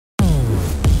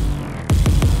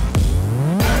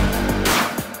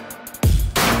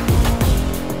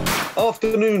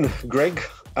Afternoon, Greg.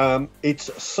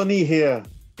 It's sunny here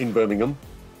in Birmingham.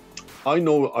 I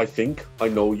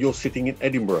know you're sitting in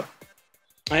Edinburgh.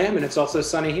 I am, and it's also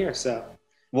sunny here, so.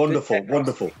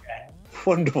 Wonderful.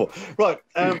 Right,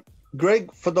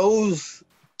 Greg, for those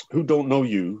who don't know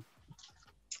you,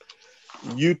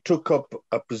 you took up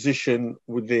a position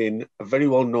within a very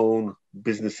well-known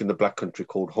business in the Black Country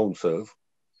called Homeserve.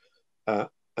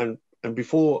 And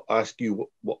before I ask you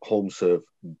what Homeserve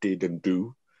did and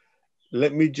do,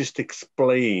 let me just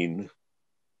explain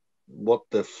what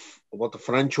the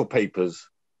financial papers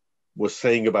were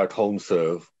saying about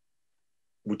Homeserve,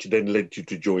 which then led you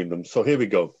to join them. So here we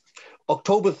go.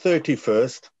 October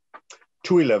 31st,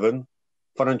 2011,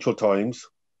 Financial Times.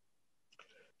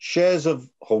 Shares of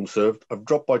Homeserve have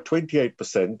dropped by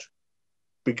 28%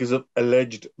 because of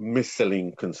alleged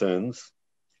mis-selling concerns.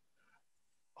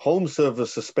 Homeserve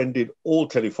has suspended all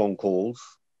telephone calls,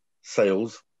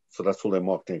 sales, so that's all their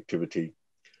marketing activity,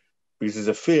 because there's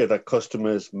a fear that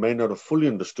customers may not have fully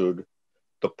understood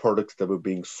the products that were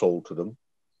being sold to them.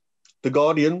 The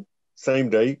Guardian, same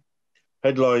day,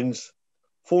 headlines,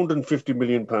 £450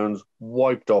 million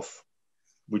wiped off,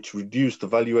 which reduced the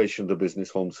valuation of the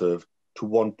business Homeserve to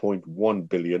 1.1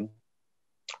 billion.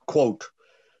 Quote,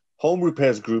 home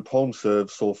repairs group Homeserve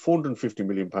saw £450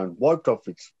 million wiped off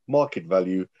its market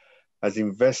value as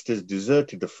investors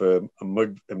deserted the firm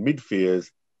amid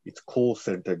fears its call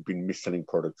centre had been mis-selling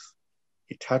products.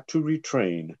 It had to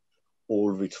retrain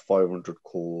all of its 500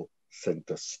 call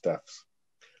centre staffs.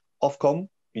 Ofcom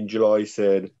in July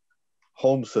said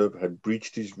Homeserve had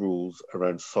breached its rules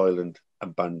around silent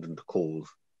abandoned calls.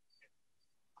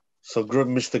 So,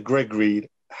 Mr. Greg Reid,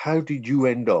 how did you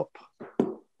end up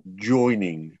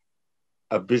joining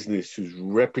a business whose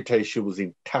reputation was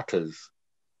in tatters?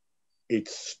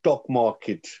 Its stock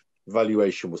market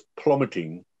valuation was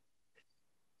plummeting.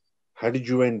 How did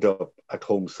you end up at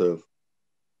Homeserve?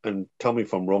 And tell me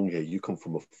if I'm wrong here, you come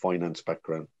from a finance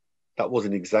background. That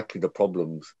wasn't exactly the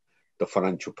problems the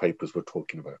financial papers were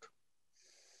talking about.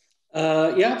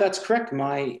 Yeah, that's correct.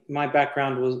 My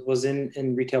background was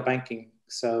in retail banking.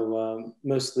 So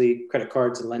mostly credit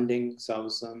cards and lending. So I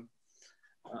was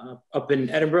up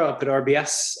in Edinburgh, up at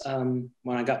RBS,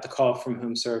 when I got the call from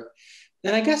Homeserve.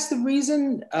 And I guess the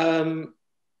reason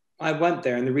I went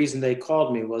there and the reason they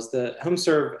called me was that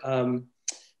Homeserve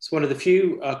is one of the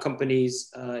few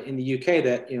companies in the UK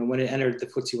that, when it entered the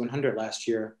FTSE 100 last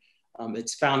year,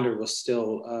 its founder was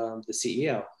still the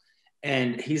CEO.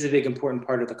 And he's a big important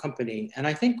part of the company. And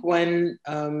I think when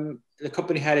the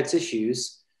company had its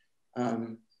issues,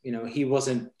 he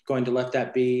wasn't going to let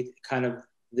that be kind of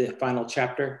the final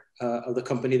chapter of the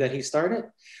company that he started.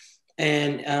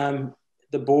 And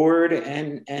the board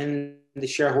and the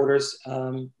shareholders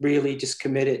really just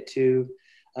committed to,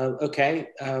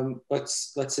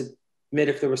 let's admit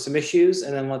if there were some issues,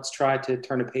 and then let's try to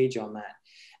turn a page on that.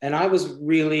 And I was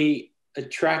really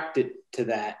attracted to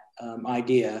that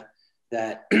idea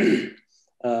that there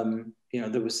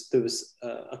was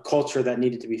a culture that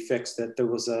needed to be fixed, that there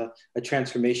was a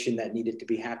transformation that needed to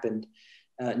happen.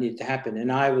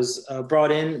 And I was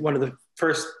brought in, one of the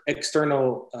first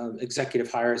external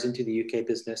executive hires into the UK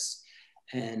business,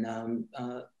 and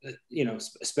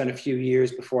spent a few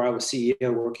years before I was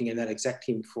CEO working in that exec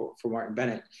team for Martin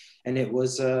Bennett, and it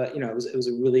was it was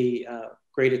a really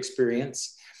great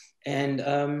experience. And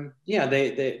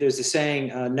there's a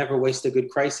saying, never waste a good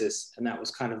crisis, and that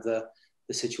was kind of the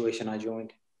situation I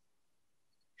joined.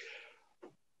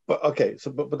 But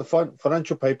the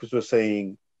financial papers were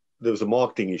saying there was a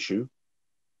marketing issue,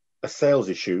 a sales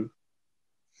issue.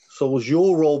 So was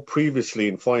your role previously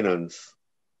in finance,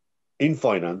 if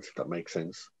that makes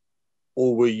sense,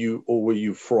 or were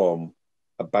you from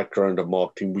a background of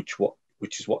marketing, which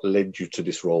is what led you to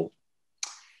this role?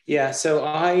 Yeah, so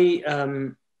I've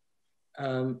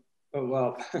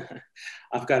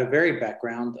got a varied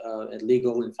background in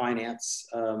legal and finance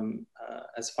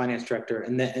as a finance director,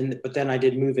 but then I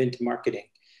did move into marketing,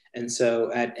 and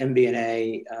so at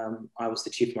MBNA I was the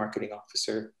chief marketing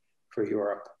officer for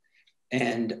Europe.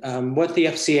 And what the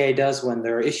FCA does when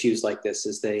there are issues like this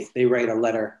is they write a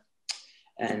letter,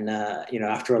 and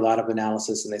after a lot of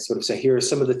analysis, and they sort of say, here are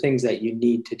some of the things that you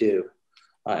need to do.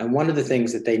 And one of the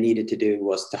things that they needed to do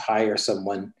was to hire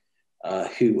someone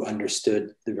who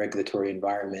understood the regulatory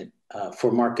environment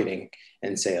for marketing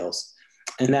and sales.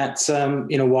 And that's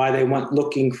why they went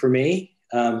looking for me.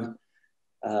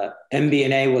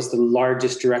 MBNA was the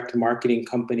largest direct marketing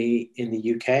company in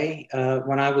the UK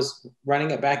when I was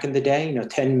running it back in the day.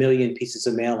 10 million pieces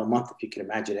of mail a month, if you can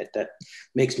imagine it. That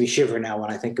makes me shiver now when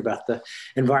I think about the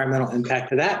environmental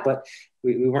impact of that. But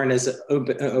we weren't as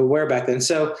aware back then.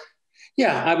 So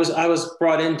Yeah, I was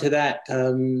brought into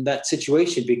that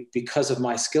situation because of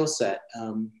my skill set,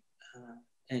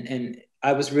 and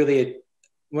I was really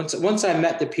once I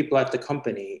met the people at the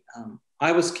company,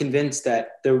 I was convinced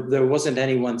that there wasn't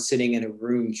anyone sitting in a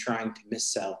room trying to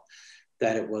missell.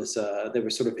 That it was there were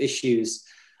sort of issues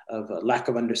of lack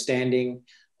of understanding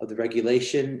of the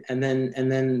regulation, and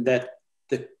then that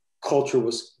the culture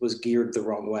was geared the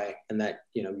wrong way, and that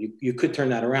you could turn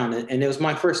that around. And it was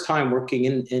my first time working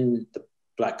in the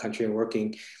Black country and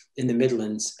working in the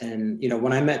Midlands. And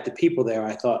when I met the people there,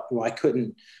 I thought, well, I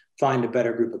couldn't find a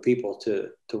better group of people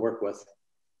to work with.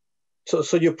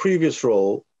 So your previous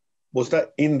role, was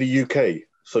that in the UK?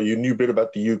 So you knew a bit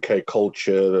about the UK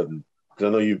culture, and because I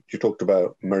know you talked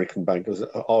about American bankers,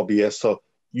 RBS. So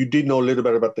you did know a little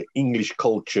bit about the English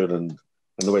culture and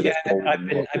the way Yeah, that's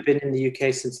going. I've been in the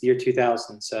UK since the year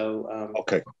 2000, so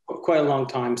Okay. quite a long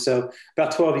time. So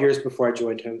about 12 years before I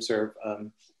joined HomeServe,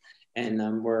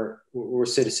 and we're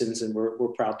citizens, and we're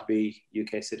proud to be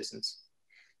UK citizens.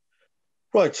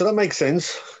 Right, so that makes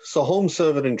sense. So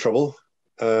HomeServe are in trouble,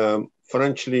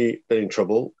 financially they're in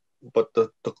trouble, but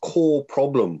the core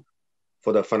problem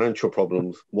for their financial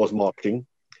problems was marketing.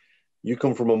 You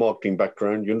come from a marketing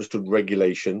background, you understood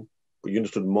regulation, but you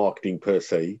understood marketing per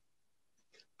se.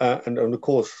 And of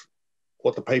course,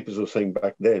 what the papers were saying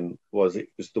back then was it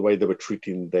was the way they were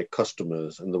treating their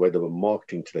customers and the way they were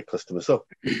marketing to their customers. So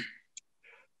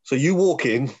you walk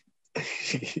in,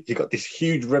 you got this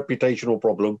huge reputational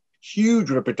problem.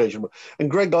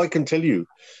 And Greg, I can tell you,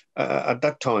 at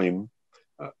that time,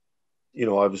 I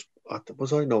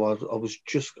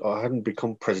hadn't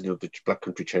become president of the Black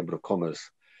Country Chamber of Commerce,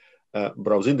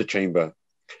 but I was in the chamber,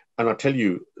 and I tell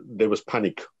you, there was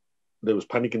panic. There was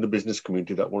panic in the business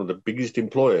community that one of the biggest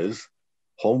employers,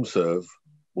 HomeServe,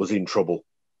 was in trouble,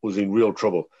 was in real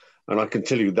trouble. And I can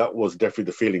tell you that was definitely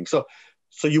the feeling. So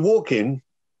you walk in,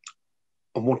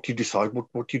 and what do you decide?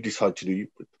 What do you decide to do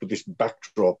with this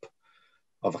backdrop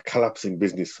of a collapsing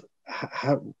business?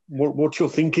 What's your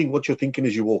thinking? What's your thinking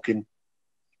as you walk in?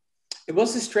 It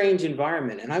was a strange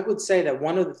environment, and I would say that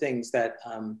one of the things that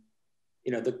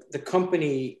the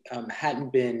company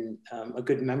hadn't been a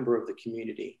good member of the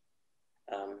community.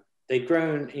 They'd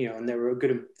grown, and they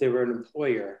were an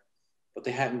employer, but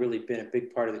they hadn't really been a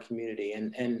big part of the community.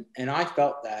 And I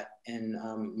felt that,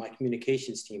 and my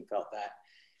communications team felt that,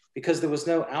 because there was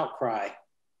no outcry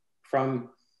from,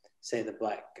 say, the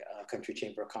Black Country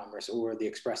Chamber of Commerce or the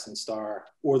Express and Star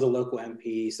or the local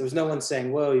MPs. There was no one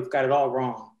saying, "Whoa, you've got it all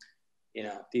wrong.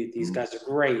 These guys are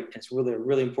great. It's really a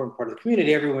really important part of the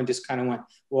community." Everyone just kind of went,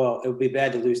 "Well, it would be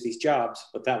bad to lose these jobs,"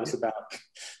 but that was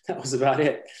about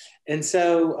it. And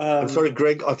so, I'm sorry,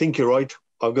 Greg. I think you're right.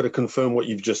 I've got to confirm what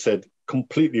you've just said.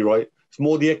 Completely right. It's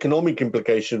more the economic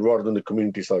implication rather than the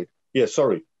community side. Yeah,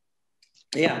 sorry.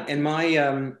 Yeah, and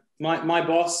my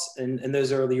boss in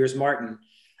those early years, Martin,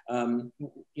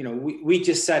 we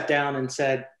just sat down and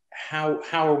said, how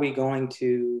are we going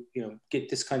to get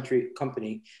this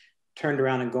company turned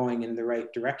around and going in the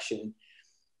right direction?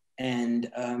 And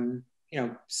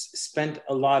spent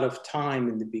a lot of time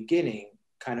in the beginning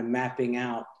kind of mapping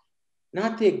out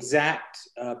not the exact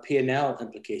P&L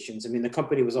implications. I mean, the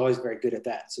company was always very good at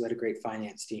that, so we had a great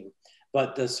finance team,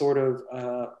 but the sort of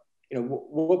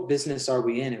what business are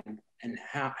we in, and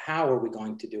how are we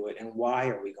going to do it, and why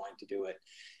are we going to do it?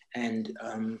 And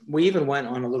we even went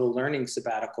on a little learning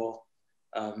sabbatical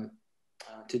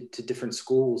to different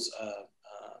schools.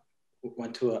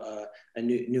 Went to a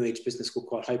new age business school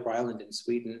called Hyper Island in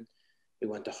Sweden. We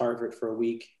went to Harvard for a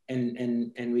week,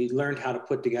 and we learned how to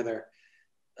put together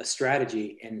a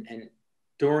strategy. And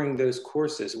during those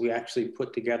courses, we actually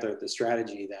put together the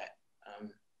strategy that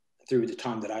through the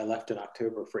time that I left in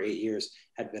October for 8 years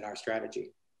had been our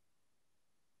strategy.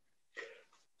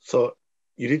 So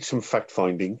you did some fact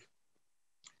finding.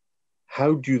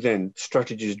 How do you then,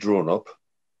 strategies drawn up,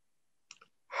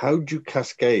 how do you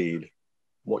cascade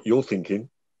what you're thinking,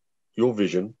 your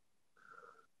vision,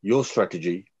 your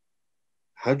strategy?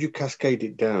 How do you cascade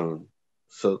it down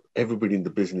so everybody in the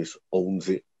business owns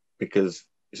it? Because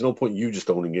there's no point you just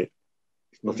owning it.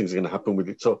 Nothing's going to happen with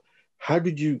it. So how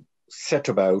did you set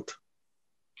about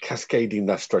cascading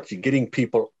that strategy, getting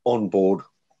people on board?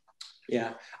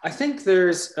 Yeah, I think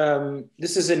there's,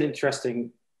 this is an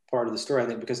interesting part of the story, I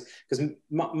think, because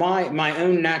my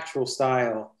own natural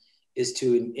style is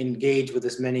to engage with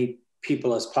as many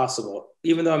people as possible.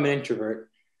 Even though I'm an introvert,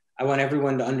 I want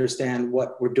everyone to understand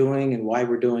what we're doing and why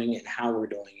we're doing it and how we're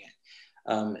doing it.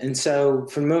 And so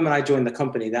from the moment I joined the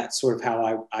company, that's sort of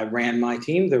how I ran my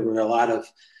team. There were a lot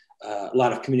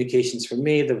of communications from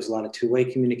me. There was a lot of two-way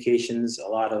communications, a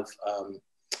lot of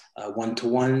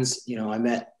one-to-ones. I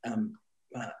met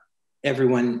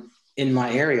everyone in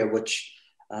my area, which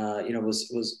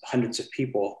was hundreds of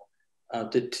people,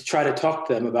 to try to talk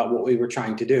to them about what we were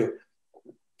trying to do.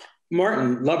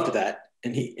 Martin loved that,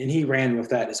 and he ran with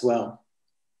that as well.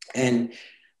 And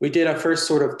we did our first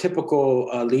sort of typical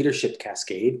leadership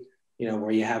cascade,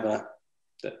 where you have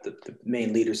the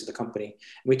main leaders of the company.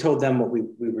 And we told them what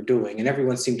we were doing, and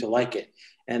everyone seemed to like it.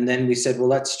 And then we said, well,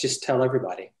 let's just tell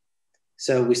everybody.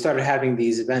 So we started having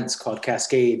these events called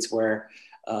cascades, where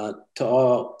to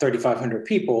all 3,500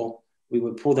 people, we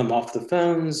would pull them off the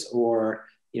phones, or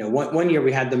one year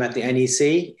we had them at the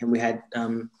NEC, and we had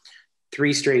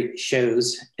 3 straight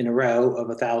shows in a row of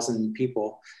 1,000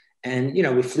 people. And,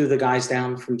 we flew the guys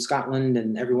down from Scotland,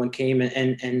 and everyone came,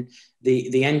 and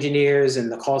the engineers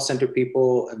and the call center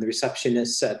people and the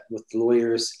receptionists sat with the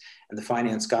lawyers and the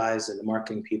finance guys and the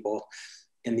marketing people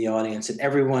in the audience, and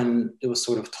everyone, it was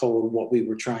sort of told what we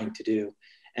were trying to do.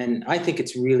 And I think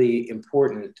it's really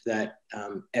important that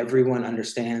everyone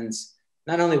understands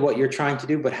not only what you're trying to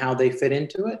do, but how they fit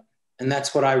into it. And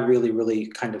that's what I really, really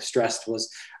kind of stressed.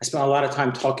 Was I spent a lot of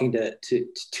time talking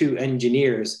to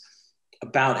engineers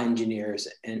about engineers,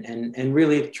 and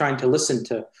really trying to listen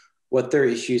to what their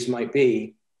issues might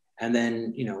be. And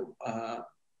then,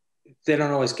 they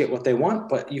don't always get what they want,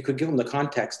 but you could give them the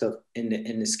context of,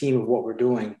 in the scheme of what we're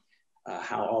doing,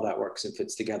 how all that works and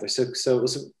fits together. So it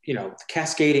was,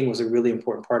 cascading was a really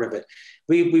important part of it.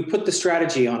 We put the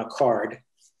strategy on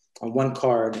one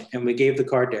card, and we gave the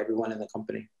card to everyone in the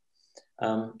company.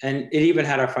 And it even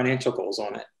had our financial goals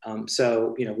on it.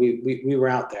 So, we were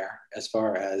out there as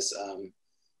far as,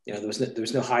 there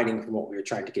was no hiding from what we were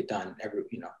trying to get done.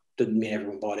 Didn't mean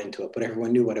everyone bought into it, but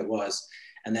everyone knew what it was.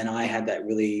 And then I had that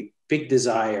really big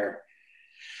desire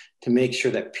to make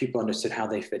sure that people understood how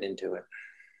they fit into it.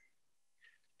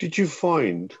 Did you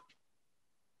find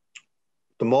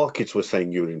the markets were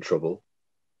saying you were in trouble?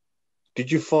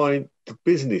 Did you find the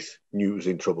business knew it was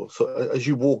in trouble? So as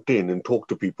you walked in and talked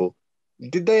to people,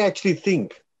 did they actually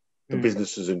think the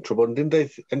business is in trouble? And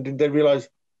did they realize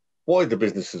why the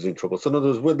business is in trouble? So in other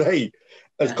words, were they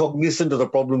as cognizant of the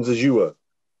problems as you were?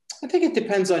 I think it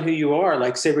depends on who you are.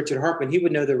 Like, say, Richard Hartman, he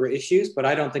would know there were issues, but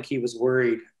I don't think he was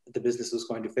worried that the business was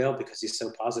going to fail, because he's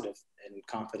so positive and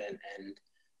confident, and,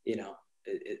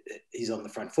 he's on the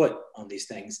front foot on these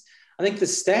things. I think the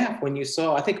staff, when you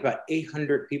saw, I think about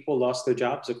 800 people lost their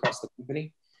jobs across the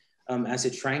company as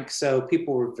it shrank. So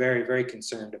people were very, very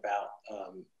concerned about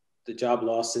the job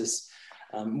losses,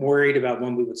 worried about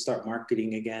when we would start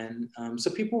marketing again.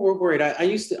 So people were worried.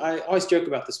 I always joke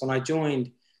about this. When I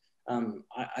joined,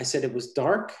 I said it was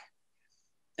dark,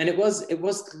 and it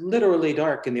was literally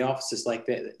dark in the offices. Like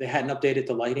they hadn't updated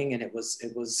the lighting, and it was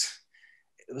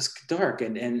dark,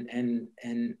 and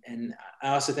I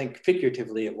also think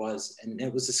figuratively it was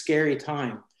a scary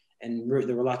time, and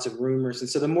there were lots of rumors. And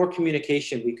so the more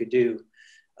communication we could do,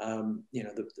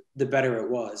 the better it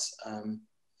was.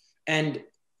 And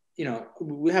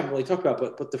we haven't really talked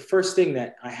about, but the first thing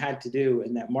that I had to do,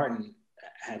 and that Martin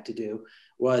had to do,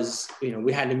 was,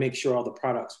 we had to make sure all the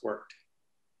products worked,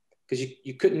 because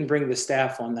you couldn't bring the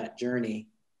staff on that journey,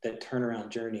 that turnaround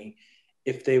journey,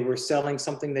 if they were selling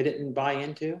something they didn't buy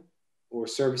into, or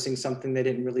servicing something they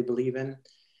didn't really believe in.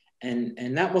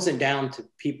 And that wasn't down to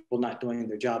people not doing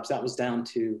their jobs. That was down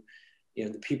to,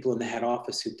 the people in the head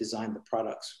office who designed the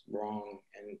products wrong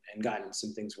and gotten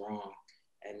some things wrong,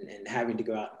 and having to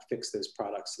go out and fix those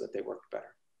products so that they worked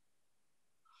better.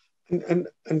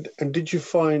 And did you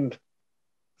find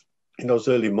in those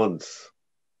early months,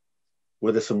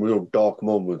 were there some real dark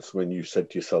moments when you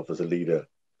said to yourself as a leader,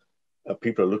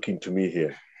 people are looking to me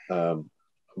here,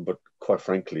 but quite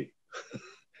frankly,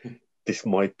 this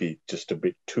might be just a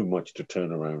bit too much to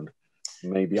turn around,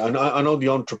 maybe? I know the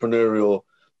entrepreneurial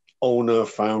owner,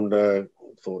 founder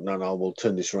thought, no, we'll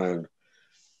turn this around.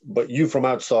 But you from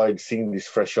outside, seeing these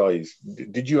fresh eyes,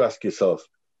 did you ask yourself,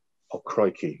 oh,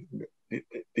 crikey,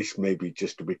 this may be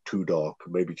just a bit too dark,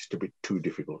 maybe just a bit too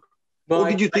difficult? Well, or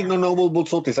did you think, no, we'll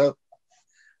sort this out?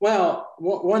 Well,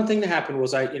 one thing that happened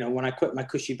was when I quit my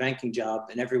cushy banking job,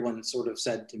 and everyone sort of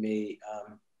said to me, I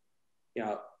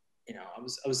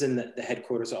was in the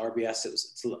headquarters of RBS.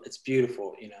 It's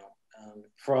beautiful,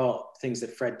 for all things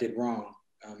that Fred did wrong.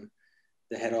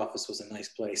 The head office was a nice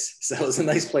place, so it was a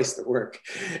nice place to work,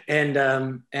 and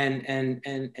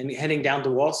heading down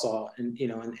to Walsall, and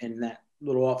in that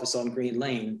little office on Green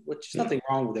Lane, which is nothing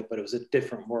wrong with it, but it was a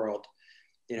different world.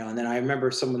 And then I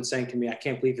remember someone saying to me, I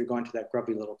can't believe you're going to that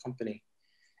grubby little company.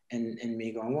 And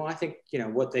me going, well, I think,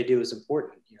 what they do is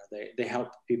important. They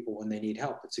help people when they need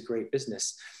help. It's a great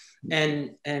business.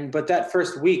 But that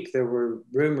first week, there were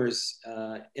rumors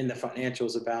in the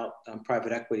financials about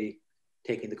private equity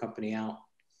taking the company out,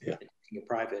 Yeah. and taking it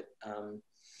private.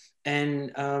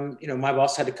 My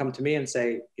boss had to come to me and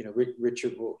say,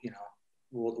 Richard,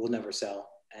 we'll never sell,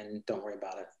 and don't worry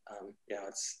about it.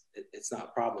 It's not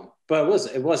a problem. But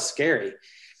it was scary.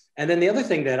 And then the other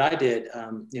thing that I did,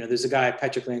 there's a guy,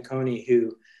 Patrick Lanconi,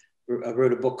 who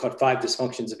wrote a book called 5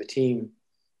 Dysfunctions of a Team.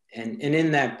 And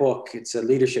in that book, it's a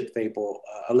leadership fable.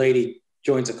 A lady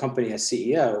joins a company as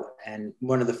CEO, and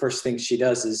one of the first things she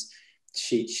does is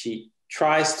she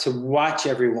tries to watch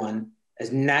everyone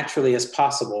as naturally as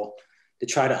possible to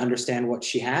try to understand what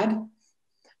she had.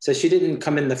 So she didn't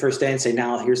come in the first day and say,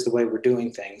 now here's the way we're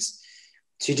doing things.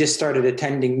 She just started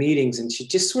attending meetings, and she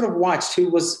just sort of watched who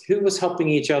was helping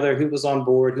each other, who was on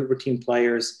board, who were team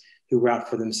players, who were out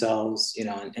for themselves,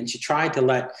 and she tried to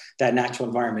let that natural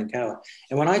environment go.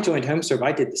 And when I joined Homeserve,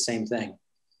 I did the same thing.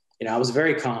 I was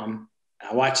very calm.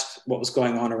 I watched what was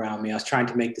going on around me. I was trying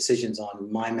to make decisions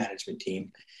on my management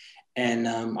team. And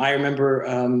I remember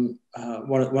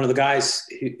one of the guys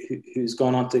who's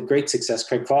gone on to great success,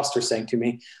 Craig Foster, saying to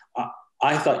me,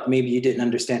 I thought maybe you didn't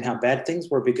understand how bad things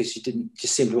were because you didn't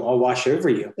just seem to all wash over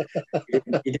you.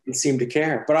 You didn't seem to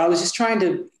care. But I was just trying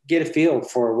to get a feel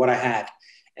for what I had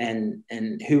and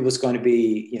who was going to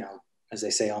be, as they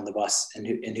say, on the bus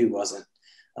and who wasn't.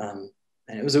 And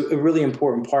it was a really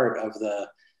important part of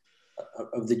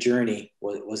the journey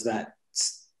was that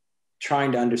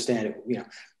trying to understand it.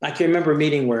 I can remember a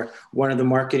meeting where one of the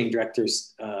marketing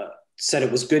directors said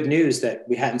it was good news that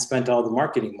we hadn't spent all the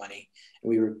marketing money, and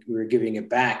we were giving it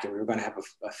back, and we were going to have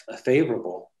a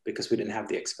favorable because we didn't have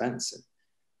the expense. And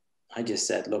I just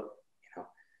said, look,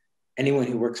 anyone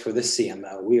who works for this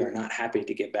CMO, we are not happy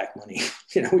to give back money.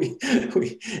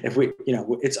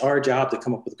 It's our job to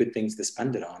come up with good things to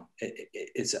spend it on.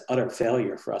 It's an utter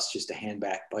failure for us just to hand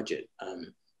back budget.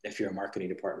 If you're a marketing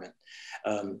department,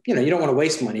 you don't want to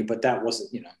waste money, but that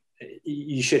wasn't,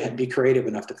 you should be creative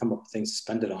enough to come up with things to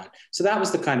spend it on. So that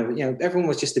was the kind of, everyone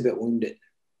was just a bit wounded.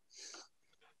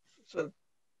 So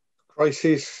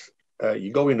crisis,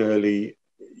 you go in early,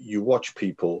 you watch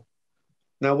people.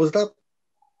 Now, was that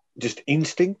just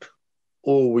instinct,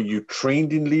 or were you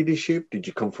trained in leadership? Did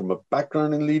you come from a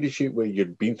background in leadership where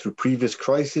you'd been through previous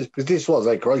crises? Because this was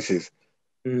a crisis.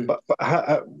 But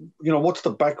how, what's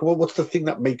the background? What's the thing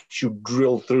that makes you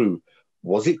drill through?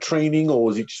 Was it training, or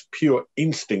was it just pure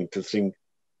instinct to think,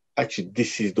 actually,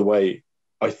 this is the way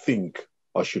I think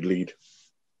I should lead?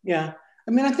 Yeah.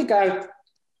 I think I've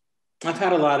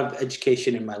had a lot of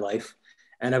education in my life,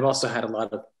 and I've also had a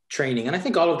lot of training. And I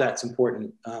think all of that's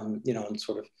important, in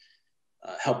sort of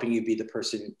helping you be the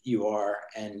person you are,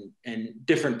 and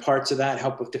different parts of that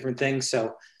help with different things.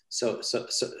 So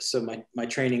my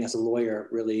training as a lawyer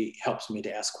really helps me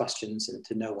to ask questions and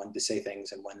to know when to say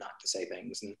things and when not to say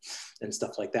things and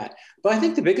stuff like that. But I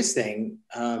think the biggest thing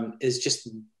is just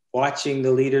watching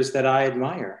the leaders that I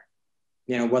admire,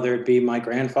 whether it be my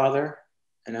grandfather,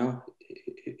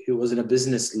 who wasn't a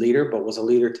business leader, but was a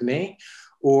leader to me,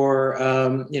 or,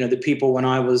 the people when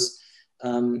I was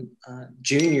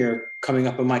junior coming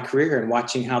up in my career and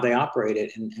watching how they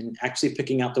operated and actually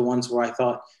picking out the ones where I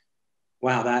thought,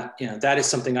 wow, that is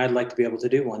something I'd like to be able to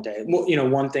do one day. Well,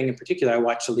 one thing in particular, I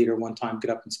watched a leader one time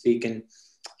get up and speak, and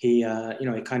he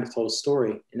kind of told a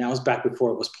story, and that was back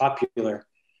before it was popular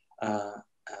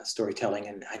storytelling.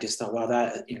 And I just thought, wow,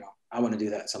 I want to do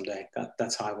that someday.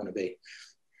 That's how I want to be.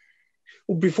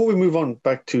 Well, before we move on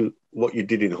back to what you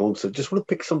did in Homeserve, I just want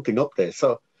to pick something up there.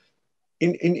 So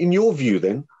in your view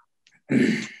then,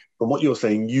 from what you're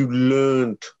saying, you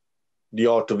learned the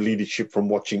art of leadership from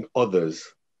watching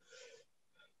others.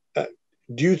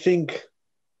 Do you think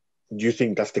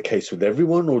that's the case with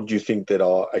everyone, or do you think there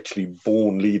are actually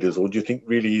born leaders, or do you think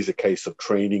really is a case of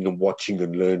training and watching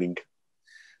and learning?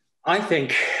 I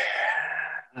think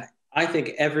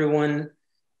everyone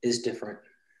is different.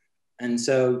 And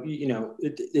so,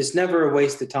 it's never a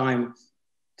waste of time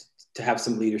to have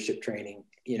some leadership training,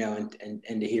 and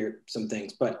to hear some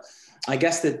things. But I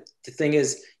guess that the thing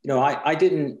is, I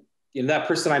didn't, that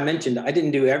person I mentioned, I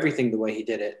didn't do everything the way he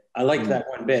did it. I liked that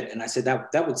one bit. And I said,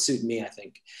 that would suit me, I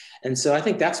think. And so I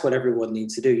think that's what everyone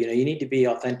needs to do. You need to be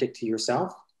authentic to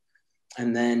yourself.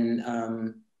 And then,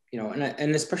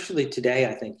 and especially today,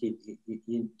 I think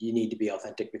you need to be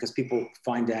authentic, because people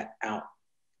find that out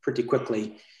pretty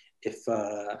quickly if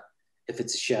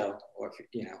it's a show, or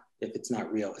if it's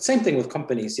not real. Same thing with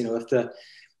companies.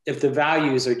 If the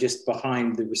values are just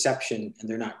behind the reception and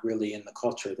they're not really in the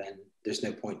culture, then there's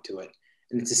no point to it.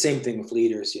 And it's the same thing with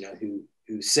leaders,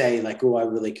 who say like, oh, I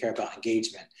really care about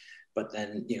engagement, but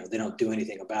then, they don't do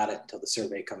anything about it until the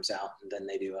survey comes out, and then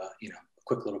they do a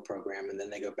quick little program, and then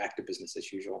they go back to business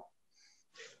as usual.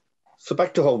 So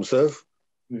back to Homeserve.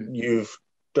 You've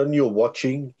done your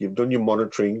watching, you've done your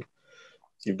monitoring,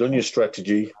 you've done your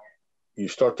strategy, you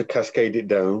start to cascade it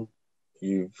down.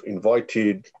 You've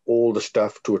invited all the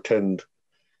staff to attend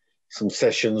some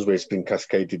sessions where it's been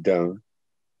cascaded down.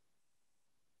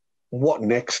 What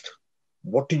next?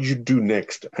 What did you do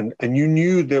next? And you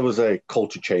knew there was a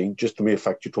culture change, just the mere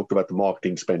fact you talked about the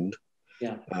marketing spend.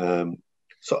 Yeah.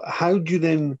 So how do you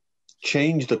then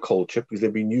change the culture? Because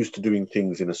they've been used to doing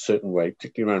things in a certain way,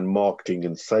 particularly around marketing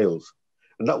and sales.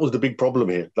 And that was the big problem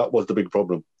here. That was the big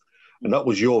problem. And that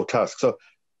was your task. So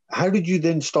how did you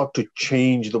then start to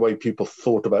change the way people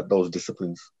thought about those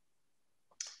disciplines?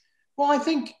 Well, I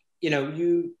think,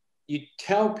 you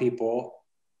tell people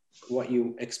what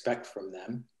you expect from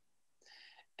them.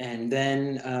 And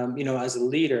then, as a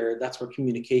leader, that's where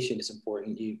communication is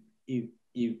important.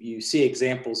 You see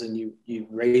examples and you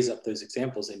raise up those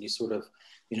examples and you sort of,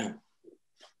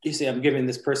 you say, I'm giving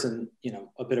this person,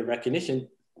 a bit of recognition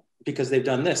because they've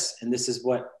done this and this is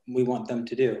what we want them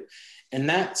to do. And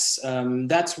that's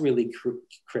really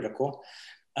critical.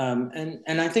 And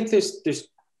I think there's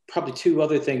probably two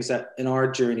other things that in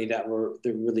our journey they're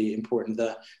really important.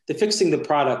 The fixing the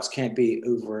products can't be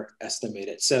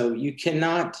overestimated. So you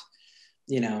cannot,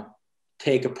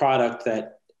 take a product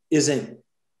that isn't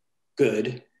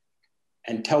good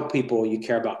and tell people you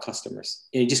care about customers.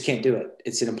 You just can't do it.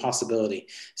 It's an impossibility.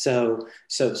 So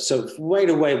right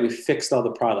away we fixed all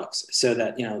the products so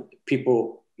that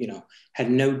people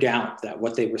had no doubt that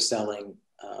what they were selling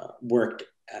worked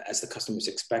as the customers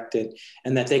expected,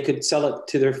 and that they could sell it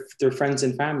to their friends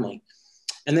and family.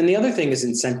 And then the other thing is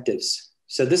incentives.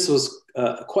 So this was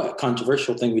quite a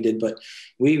controversial thing we did, but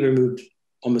we removed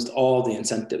almost all the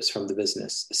incentives from the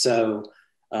business. So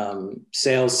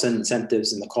sales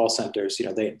incentives in the call centers,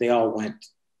 they all went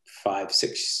 5,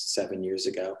 6, 7 years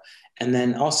ago. And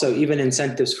then also even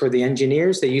incentives for the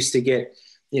engineers, they used to get,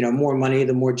 more money,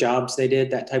 the more jobs they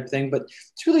did, that type of thing. But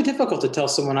it's really difficult to tell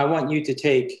someone, I want you to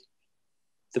take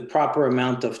the proper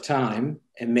amount of time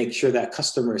and make sure that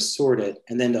customer is sorted.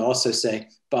 And then to also say,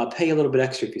 but I'll pay you a little bit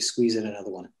extra if you squeeze in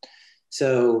another one.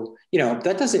 So,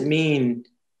 that doesn't mean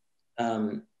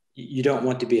you don't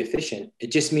want to be efficient.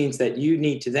 It just means that you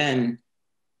need to then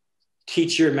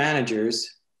teach your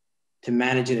managers to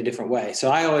manage in a different way.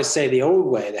 So I always say the old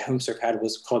way that Homeserve had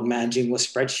was called managing with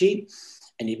spreadsheet.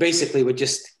 And you basically would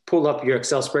just pull up your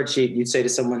Excel spreadsheet and you'd say to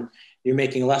someone, you're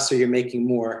making less or you're making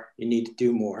more, you need to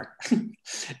do more. And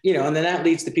then that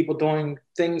leads to people doing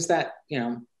things that,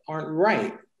 aren't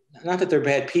right. Not that they're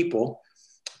bad people,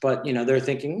 but, they're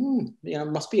thinking,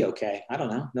 must be okay. I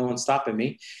don't know. No one's stopping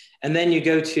me. And then you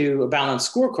go to a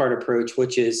balanced scorecard approach,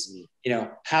 which is,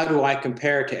 how do I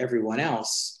compare to everyone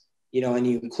else? And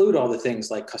you include all the things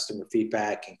like customer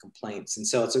feedback and complaints. And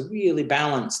so it's a really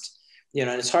balanced, and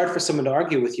it's hard for someone to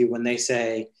argue with you when they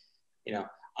say,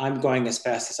 I'm going as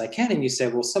fast as I can. And you say,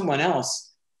 well, someone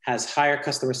else has higher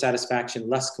customer satisfaction,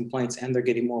 less complaints, and they're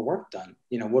getting more work done.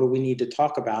 What do we need to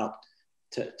talk about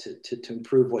to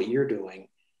improve what you're doing?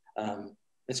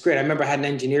 It's great. I remember I had an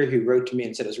engineer who wrote to me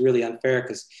and said it was really unfair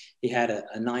because he had a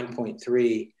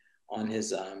 9.3 on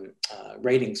his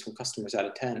ratings from customers out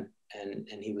of 10,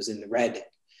 and he was in the red.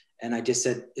 And I just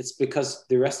said, it's because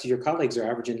the rest of your colleagues are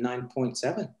averaging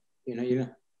 9.7. You're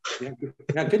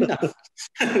not good enough.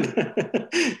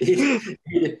 you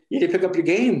need to pick up your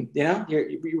game.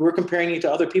 We're comparing you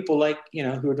to other people like,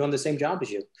 who are doing the same job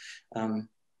as you. And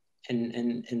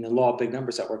the law of big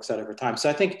numbers, that works out over time. So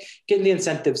I think getting the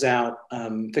incentives out,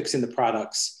 fixing the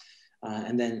products,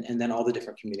 and then all the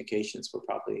different communications were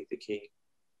probably the key.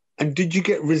 And did you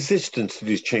get resistance to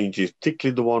these changes,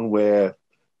 particularly the one where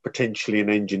potentially an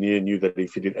engineer knew that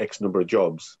if he did X number of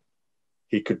jobs,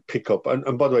 he could pick up,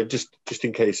 and by the way, just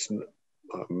in case,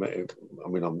 I'm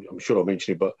sure I'll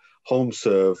mention it, but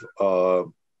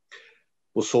HomeServe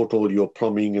will sort all your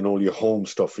plumbing and all your home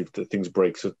stuff if the things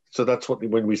break. So that's what,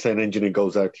 when we say an engineer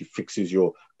goes out, he fixes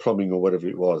your plumbing or whatever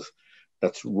it was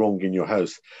that's wrong in your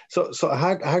house. So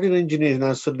how did engineers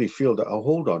now suddenly feel that, oh,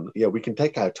 hold on, yeah, we can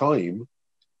take our time,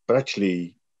 but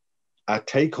actually our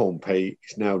take-home pay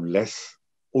is now less?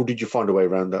 Or did you find a way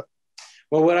around that?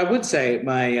 Well, what I would say,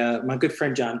 my good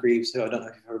friend John Greaves, who I don't know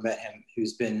if you've ever met him,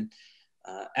 who's been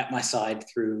at my side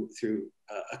through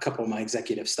a couple of my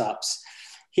executive stops,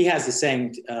 he has the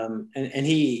saying, and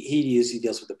he usually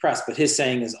deals with the press, but his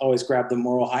saying is always grab the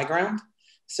moral high ground.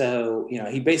 So,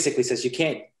 he basically says you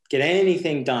can't get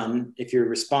anything done if your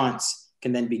response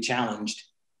can then be challenged,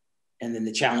 and then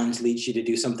the challenge leads you to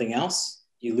do something else.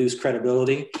 You lose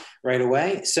credibility right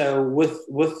away. So with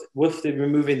the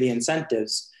removing the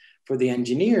incentives, for the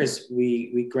engineers,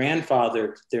 we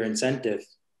grandfathered their incentive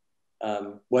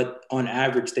what on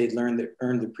average they'd earned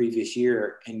the previous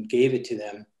year and gave it to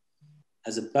them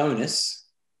as a bonus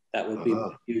that would be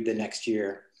reviewed the next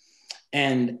year.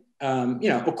 And,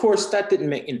 of course, that didn't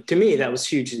make, to me, that was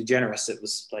hugely generous. It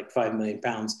was like £5 million.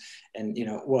 And,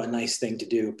 what a nice thing to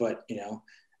do. But,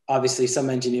 obviously some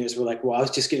engineers were like, well, I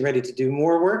was just getting ready to do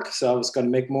more work, so I was going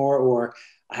to make more, or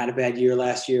I had a bad year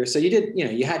last year. So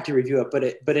you had to review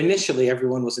it. But initially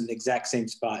everyone was in the exact same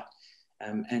spot.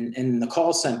 And in the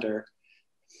call center,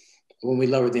 when we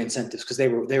lowered the incentives, because they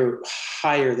were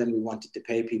higher than we wanted to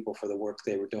pay people for the work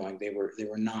they were doing. They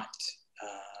were not,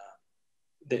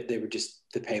 they were just,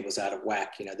 the pay was out of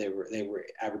whack. They were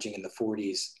averaging in the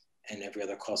 40s and every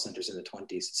other call center's in the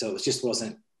 20s. So it just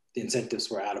wasn't, the incentives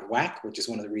were out of whack, which is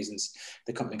one of the reasons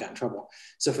the company got in trouble.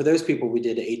 So for those people, we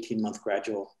did an 18-month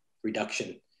gradual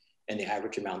reduction in the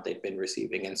average amount they'd been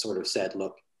receiving, and sort of said,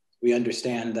 look, we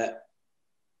understand that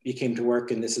you came to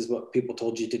work and this is what people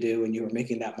told you to do and you were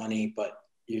making that money, but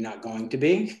you're not going to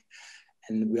be.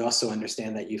 And we also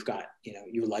understand that you've got,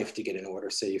 your life to get in order.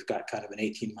 So you've got kind of an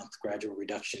 18-month gradual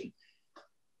reduction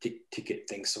to get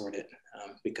things sorted,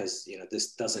 because,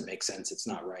 this doesn't make sense. It's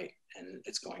not right. And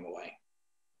it's going away.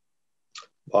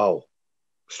 Wow.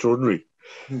 Extraordinary.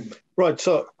 Right.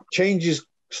 So changes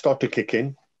start to kick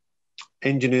in.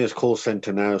 Engineers call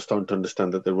center now starting to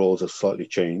understand that their roles have slightly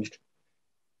changed.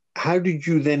 How did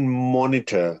you then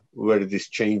monitor whether this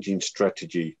change in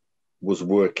strategy was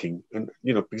working? And,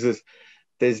 because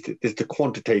there's the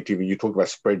quantitative, and you talked about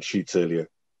spreadsheets earlier.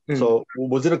 So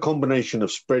was it a combination of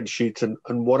spreadsheets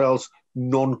and what else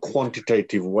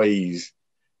non-quantitative ways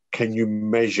can you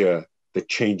measure the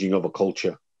changing of a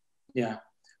culture? Yeah.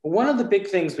 Well, one of the big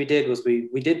things we did was we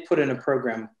did put in a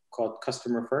program called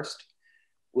Customer First,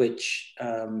 which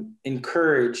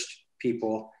encouraged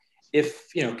people, if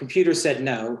computers said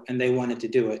no and they wanted to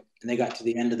do it, and they got to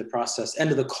the end of the process,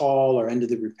 end of the call or end of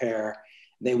the repair,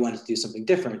 they wanted to do something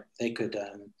different, they could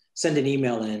send an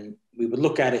email in. We would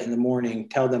look at it in the morning,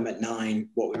 tell them at 9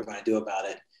 what we were going to do about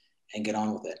it, and get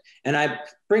on with it. And I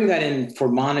bring that in for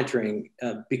monitoring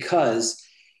because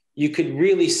you could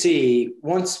really see,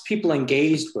 once people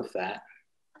engaged with that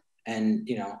and,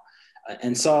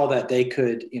 and saw that they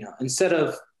could, instead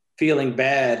of feeling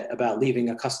bad about leaving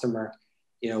a customer,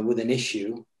 with an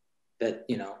issue that,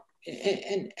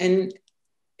 and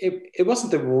it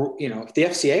wasn't the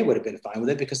FCA would have been fine with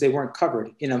it because they weren't covered,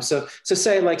 so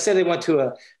say they went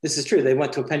to this is true, they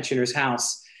went to a pensioner's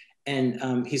house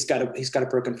and he's got a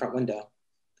broken front window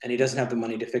and he doesn't have the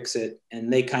money to fix it,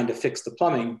 and they kind of fix the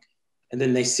plumbing. And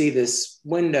then they see this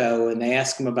window and they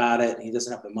ask him about it and he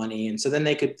doesn't have the money. And so then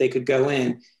they could go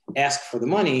in, ask for the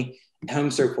money, and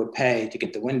HomeServe would pay to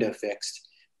get the window fixed.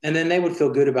 And then they would feel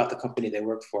good about the company they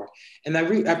worked for. And I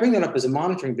bring that up as a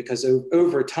monitoring because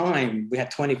over time, we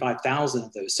had 25,000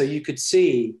 of those. So you could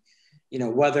see,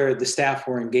 whether the staff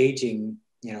were engaging,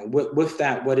 with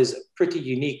that, what is a pretty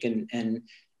unique and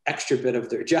extra bit of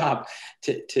their job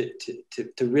to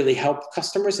really help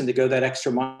customers and to go that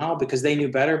extra mile because they knew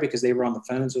better, because they were on the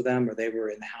phones with them or they were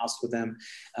in the house with them.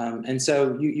 And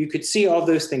so you could see all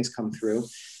those things come through.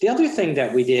 The other thing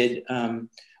that we did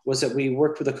was that we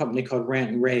worked with a company called Rant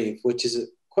and Rave, which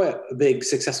is quite a big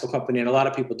successful company. And a lot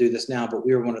of people do this now, but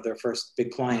we were one of their first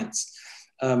big clients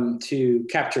to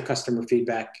capture customer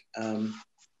feedback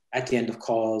at the end of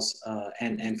calls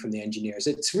and from the engineers.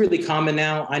 It's really common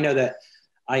now. I know that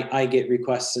I get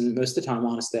requests, and most of the time,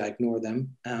 honestly, I ignore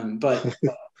them. But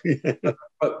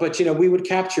we would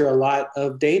capture a lot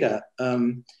of data,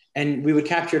 and we would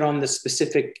capture it on the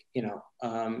specific,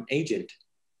 agent.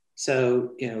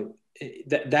 So,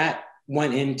 that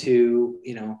went into,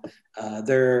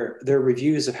 their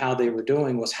reviews of how they were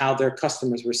doing, was how their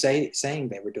customers were saying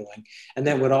they were doing, and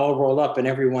then would all roll up, and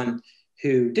everyone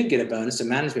who did get a bonus, a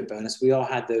management bonus, we all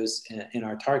had those in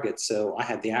our targets. So I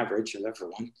had the average of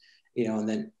everyone. And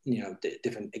then,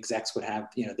 different execs would have,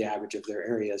 the average of their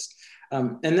areas.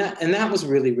 And that was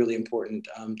really, really important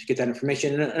to get that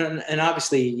information and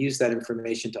obviously use that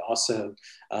information to also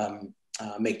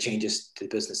make changes to the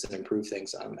business and improve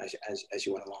things as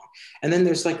you went along. And then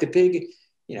there's like the big,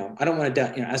 I don't want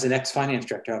to, as an ex-finance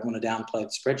director, I don't want to downplay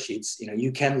the spreadsheets.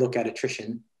 You can look at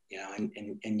attrition,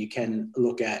 and you can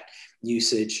look at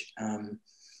usage.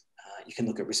 You can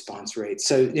look at response rates.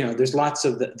 So, there's lots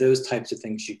of those types of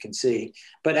things you can see.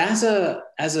 But as a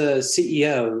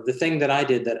CEO, the thing that I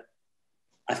did that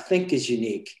I think is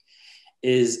unique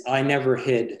is I never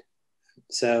hid.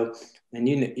 So, and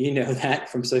you know that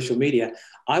from social media,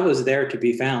 I was there to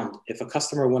be found. If a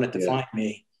customer wanted to find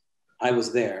me, I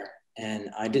was there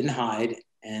and I didn't hide.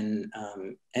 And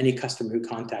any customer who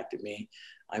contacted me,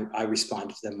 I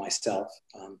responded to them myself.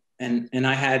 And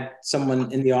I had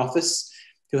someone in the office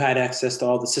who had access to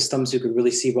all the systems, who could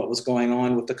really see what was going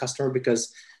on with the customer,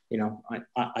 because, you know,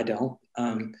 I don't.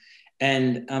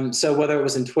 So whether it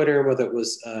was in Twitter, whether it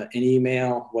was in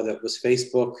email, whether it was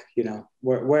Facebook, you know,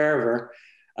 wherever,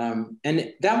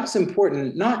 and that was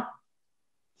important. Not,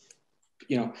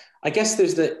 you know, I guess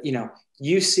there's the, you know,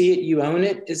 you see it, you own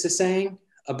it, is the saying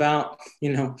about,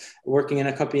 you know, working in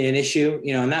a company, an issue,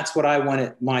 you know, and that's what I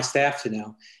wanted my staff to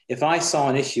know. If I saw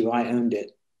an issue, I owned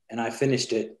it and I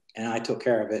finished it and I took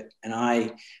care of it. And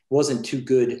I wasn't too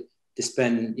good to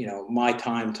spend, you know, my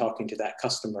time talking to that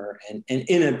customer and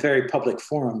in a very public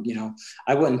forum. You know,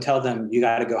 I wouldn't tell them, you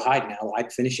got to go hide now.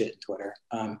 I'd finish it in Twitter.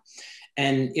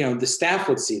 And, you know, the staff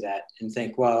would see that and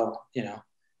think, well, you know,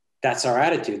 that's our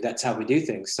attitude. That's how we do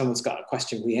things. Someone's got a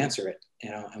question, we answer it,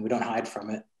 you know, and we don't hide from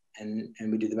it, and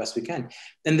we do the best we can.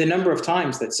 And the number of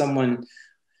times that someone,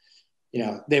 you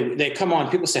know, they come on,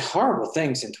 people say horrible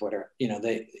things in Twitter, you know,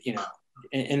 you know,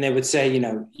 and they would say, you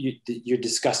know, you're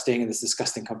disgusting, and this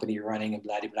disgusting company you're running, and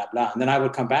blah, blah, blah, blah. And then I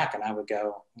would come back and I would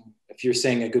go, if you're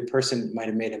saying a good person might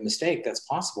have made a mistake, that's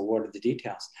possible. What are the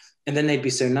details? And then they'd be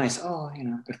so nice. Oh, you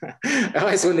know, I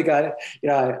always when the guy, you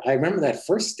know, I remember that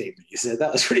first statement you said,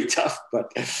 that was pretty tough,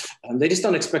 but they just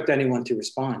don't expect anyone to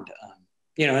respond.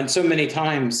 You know, and so many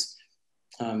times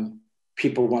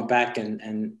people went back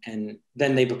and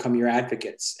then they become your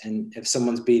advocates. And if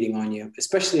someone's beating on you,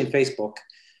 especially in Facebook,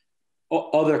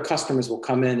 other customers will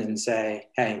come in and say,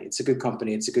 hey, it's a good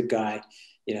company, it's a good guy,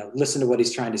 you know, listen to what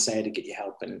he's trying to say to get you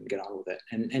help and get on with it.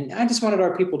 And I just wanted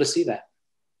our people to see that.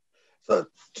 So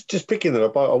just picking that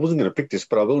up, I wasn't going to pick this,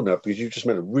 but I will now, because you just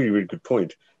made a really, really good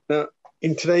point. Now,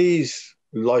 in today's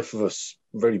life of a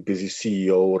very busy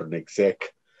CEO or an exec,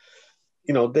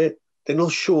 you know, they're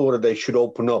not sure that they should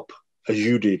open up as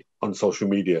you did on social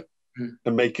media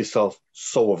and make yourself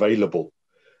so available.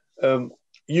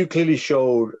 You clearly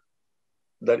showed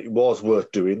that it was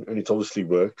worth doing, and it's obviously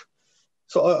worked.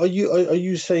 So are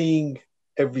you saying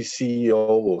every CEO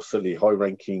or certainly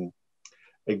high-ranking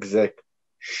exec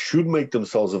should make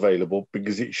themselves available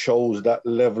because it shows that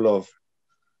level of,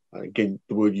 again,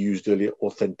 the word used earlier,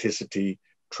 authenticity,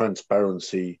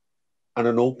 transparency, and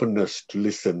an openness to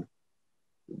listen?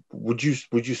 Would you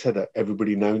say that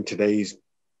everybody now in today's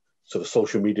sort of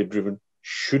social media driven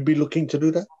should be looking to do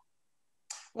that?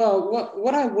 Well,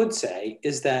 what I would say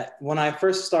is that when I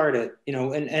first started, you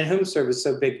know, and Homeserve is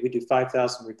so big, we do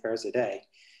 5,000 repairs a day,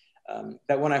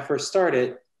 that when I first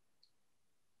started,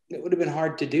 it would have been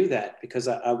hard to do that because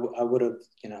I would have,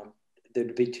 you know,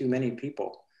 there'd be too many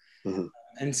people. Mm-hmm.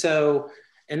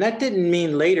 And that didn't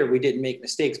mean later we didn't make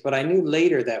mistakes, but I knew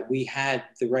later that we had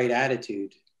the right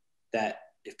attitude, that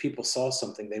if people saw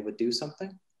something, they would do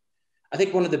something. I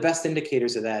think one of the best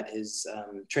indicators of that is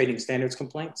trading standards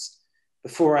complaints.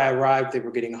 Before I arrived, they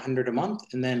were getting 100 a month.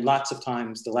 And then lots of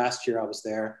times, the last year I was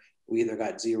there, we either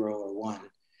got 0 or 1.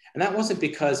 And that wasn't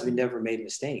because we never made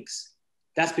mistakes.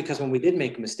 That's because when we did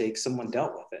make mistakes, someone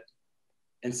dealt with it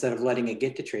instead of letting it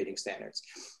get to trading standards.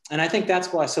 And I think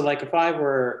that's why, so like if I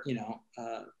were, you know,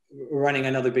 running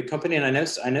another big company, and I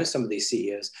know some of these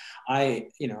CEOs, I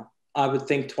would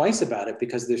think twice about it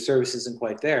because their service isn't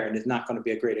quite there and it's not going to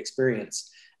be a great experience.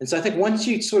 And so I think once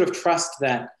you sort of trust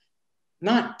that,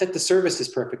 not that the service is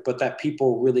perfect, but that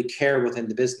people really care within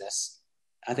the business,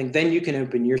 I think then you can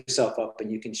open yourself up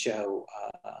and you can show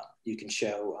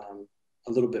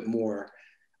a little bit more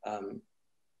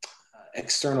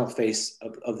external face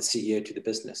of the CEO to the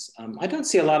business. I don't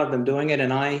see a lot of them doing it,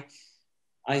 and I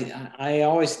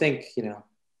always think, you know,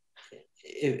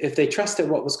 if they trusted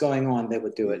what was going on, they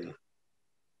would do it.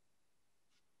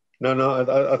 No,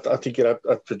 I think you're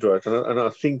absolutely right, and I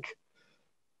think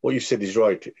what you said is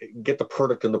right. Get the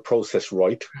product and the process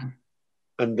right.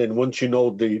 And then once you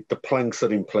know the planks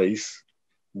are in place,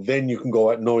 then you can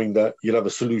go out knowing that you'll have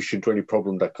a solution to any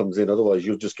problem that comes in. Otherwise,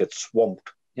 you'll just get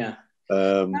swamped. Yeah.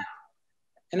 And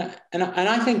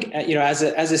I think, you know, as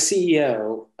a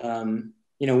CEO,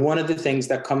 you know, one of the things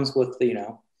that comes with, you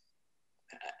know,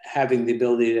 having the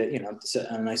ability to, you know, to sit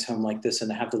on a nice home like this and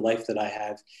to have the life that I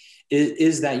have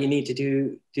is that you need to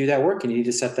do that work, and you need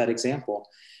to set that example.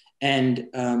 And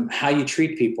how you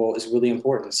treat people is really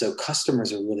important. So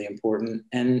customers are really important,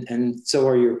 and so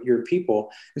are your people,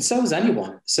 and so is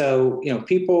anyone. So, you know,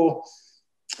 people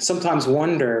sometimes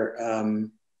wonder,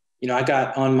 you know, I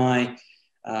got on my,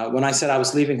 when I said I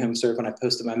was leaving Homeserve, when I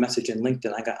posted my message in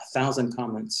LinkedIn, I got 1,000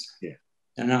 comments. Yeah.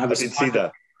 And I did see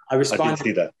that. I responded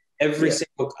to that. I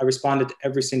responded to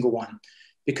every single one,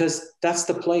 because that's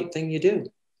the polite thing you do.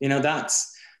 You know,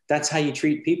 that's how you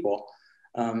treat people.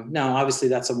 Now, obviously,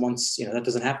 that's a once, that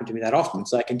doesn't happen to me that often,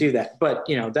 so I can do that. But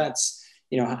that's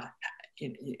how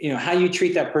you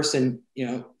treat that person.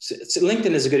 So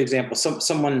LinkedIn is a good example.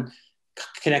 Someone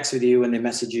connects with you and they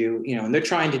message you, and they're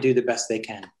trying to do the best they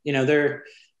can. They're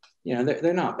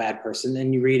not a bad person,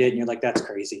 and you read it and you're like, that's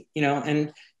crazy.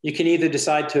 And you can either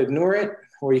decide to ignore it,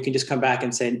 or you can just come back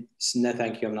and say, no,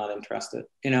 thank you, I'm not interested.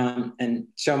 And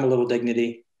show them a little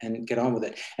dignity and get on with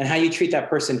it. And how you treat that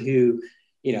person who,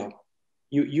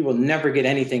 you will never get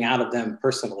anything out of them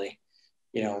personally,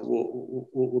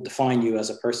 will define you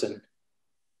as a person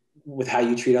with how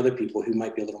you treat other people who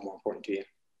might be a little more important to you.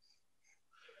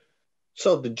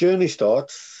 So the journey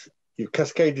starts, you've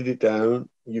cascaded it down,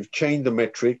 you've changed the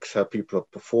metrics, how people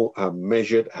have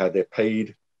measured, how they're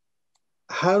paid.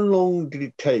 How long did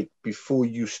it take before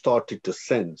you started to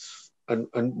sense, and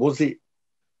was it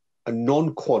a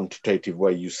non-quantitative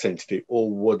way you sensed it, or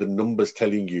were the numbers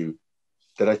telling you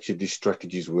that actually this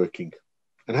strategy is working?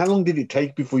 And how long did it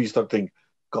take before you started thinking,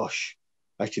 gosh,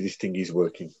 actually this thing is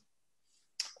working?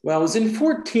 Well, it was in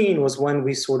 14 was when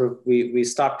we we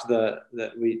stopped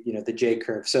the J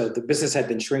curve. So the business had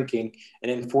been shrinking,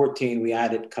 and in 14 we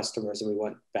added customers and we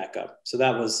went back up. So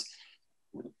that was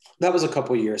a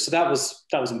couple of years. So that was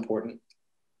important.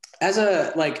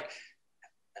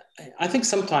 I think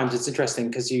sometimes it's interesting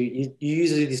because you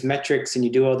use these metrics and you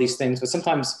do all these things, but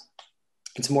sometimes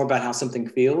it's more about how something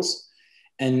feels.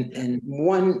 And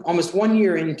almost 1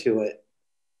 year into it,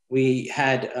 we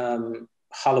had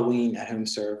Halloween at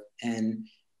Homeserve, and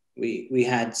we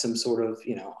had some sort of,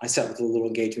 I sat with a little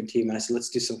engagement team and I said, let's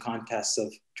do some contests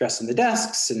of dressing the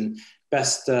desks and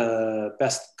best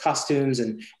costumes.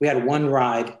 And we had one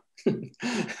ride in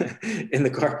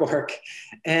the car park.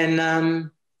 And I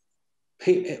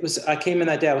came in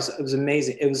that day, it was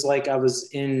amazing. It was like I was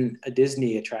in a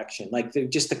Disney attraction. Like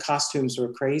just the costumes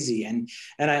were crazy. And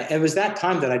it was that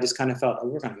time that I just kind of felt, oh,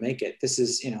 we're going to make it. This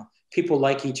is, people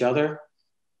like each other.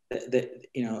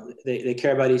 They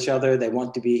care about each other. They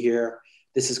want to be here.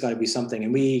 This is going to be something.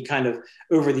 And we kind of,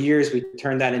 over the years, we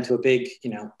turned that into a big,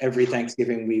 every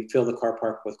Thanksgiving, we fill the car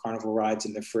park with carnival rides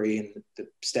and they're free and the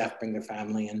staff bring their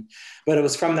family. But it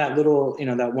was from that little,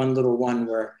 that one little one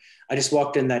where I just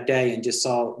walked in that day and just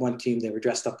saw one team, they were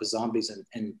dressed up as zombies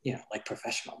and like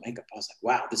professional makeup. I was like,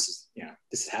 wow, this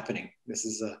is happening.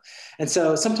 And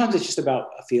so sometimes it's just about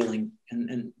a feeling.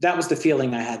 And that was the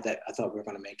feeling I had, that I thought we were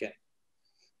going to make it.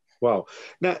 Wow.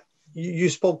 Now, you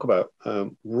spoke about,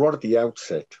 right at the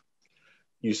outset,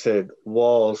 you said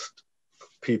whilst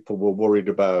people were worried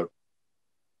about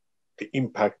the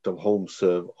impact of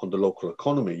Homeserve on the local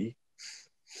economy,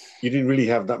 you didn't really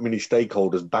have that many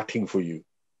stakeholders batting for you.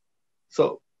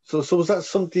 So was that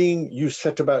something you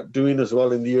set about doing as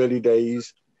well in the early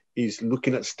days, is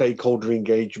looking at stakeholder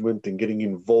engagement and getting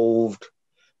involved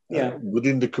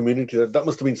within the community? That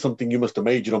must have been something you must have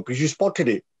majored on, because you spotted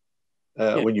it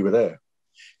when you were there.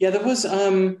 Yeah, there was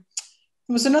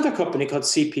another company called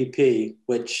CPP,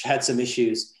 which had some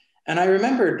issues. And I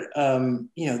remembered, their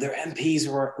MPs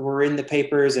were in the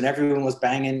papers and everyone was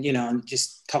banging, and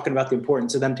just talking about the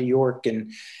importance of them to York.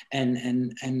 And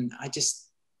I just,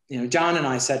 John and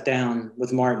I sat down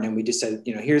with Martin and we just said,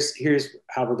 here's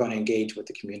how we're going to engage with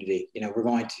the community. We're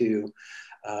going to,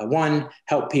 one,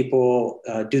 help people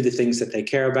do the things that they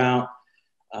care about.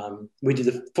 We did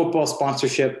the football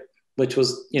sponsorship, which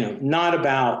was, not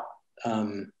about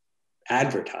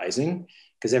advertising,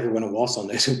 because everyone in Walsall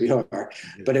knows who we are,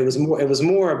 but it was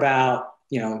more about,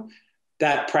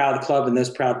 that proud club and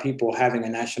those proud people having a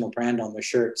national brand on their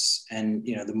shirts, and,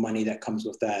 the money that comes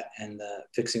with that, and the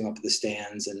fixing up the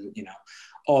stands, and,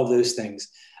 all those things.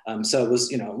 So it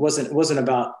was, it wasn't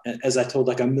about, as I told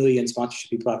like a million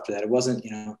sponsorship people after that, it wasn't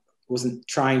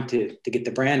trying to get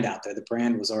the brand out there. The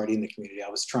brand was already in the community. I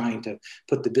was trying to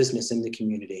put the business in the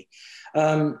community.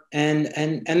 And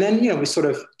then, we sort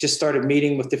of just started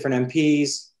meeting with different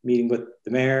MPs, meeting with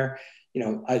the mayor.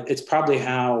 It's probably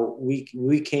how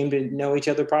we came to know each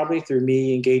other, probably through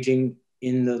me engaging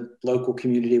in the local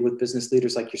community with business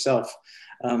leaders like yourself.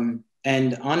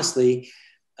 And honestly,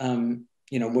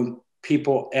 when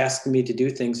people ask me to do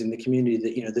things in the community,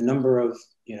 that, the number of,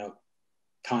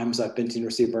 times I've been to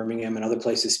University of Birmingham and other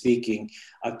places speaking,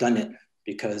 I've done it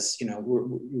because,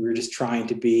 we're just trying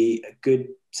to be a good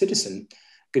citizen,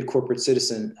 good corporate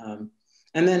citizen.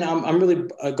 And then I'm really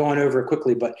going over it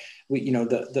quickly, but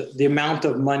the amount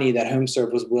of money that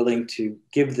Homeserve was willing to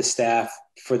give the staff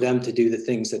for them to do the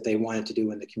things that they wanted to do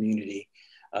in the community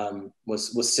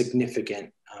was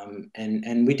significant.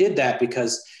 And we did that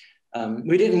because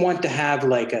we didn't want to have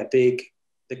like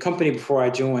the company before I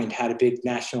joined had a big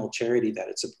national charity that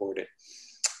it supported.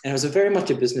 And it was very much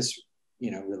a business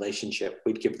relationship.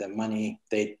 We'd give them money,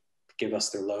 they'd give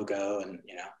us their logo, and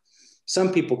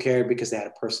some people cared because they had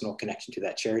a personal connection to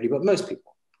that charity, but most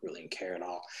people really didn't care at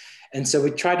all. And so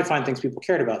we tried to find things people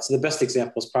cared about. So the best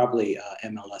example is probably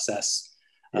MLSS.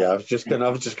 Yeah, I was just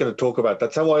gonna talk about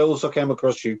that's how I also came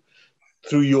across you,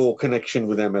 through your connection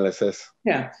with MLSS.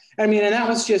 Yeah, I mean, and that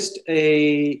was just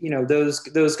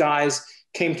those guys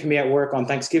came to me at work on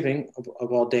Thanksgiving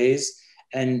of all days,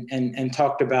 and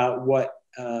talked about what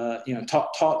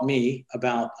taught me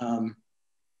about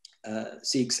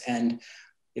Sikhs, and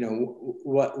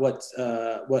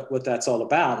what that's all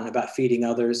about, and about feeding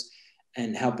others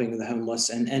and helping the homeless,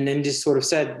 and then just sort of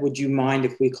said, would you mind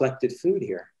if we collected food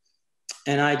here?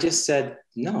 And I just said,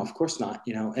 no, of course not,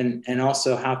 and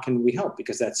also, how can we help?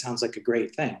 Because that sounds like a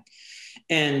great thing.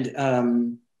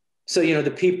 And so,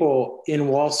 the people in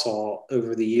Walsall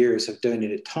over the years have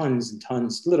donated tons and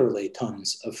tons, literally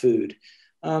tons of food.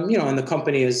 And the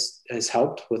company has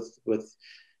helped with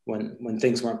when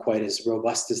things weren't quite as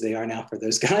robust as they are now for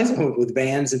those guys, with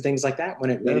bans and things like that, when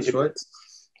it made a difference.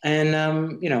 Right.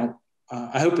 And,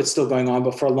 I hope it's still going on,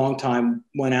 but for a long time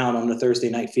went out on the Thursday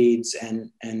night feeds and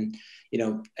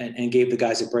gave the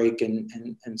guys a break and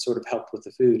sort of helped with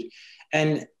the food.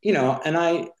 And, and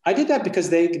I did that because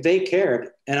they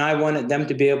cared, and I wanted them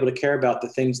to be able to care about the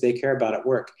things they care about at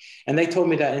work. And they told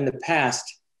me that in the past,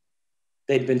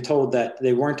 they'd been told that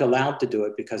they weren't allowed to do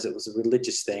it because it was a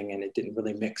religious thing and it didn't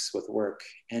really mix with work.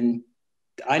 And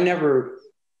I never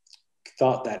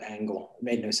thought that angle. It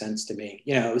made no sense to me.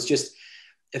 It was just,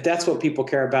 if that's what people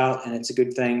care about and it's a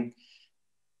good thing,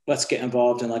 let's get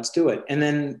involved and let's do it. And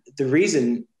then the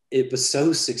reason it was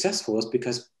so successful is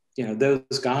because,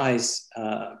 those guys,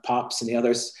 Pops and the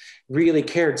others, really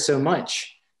cared so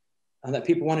much that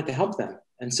people wanted to help them.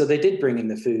 And so they did bring in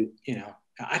the food.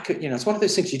 It's one of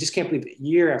those things you just can't believe it.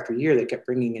 Year after year, they kept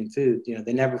bringing in food.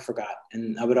 They never forgot.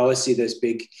 And I would always see those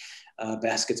big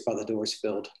baskets by the doors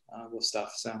filled with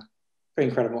stuff. So pretty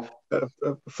incredible.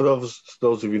 For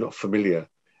those of you not familiar,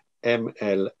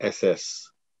 MLSS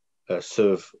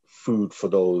serve food for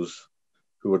those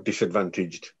who are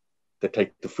disadvantaged. They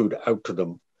take the food out to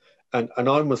them. And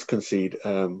I must concede,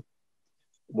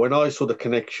 when I saw the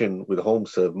connection with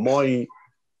Homeserve, my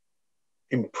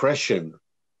impression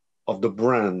of the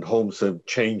brand Homeserve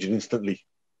changed instantly,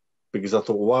 because I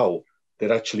thought, wow,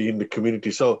 they're actually in the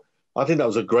community. So I think that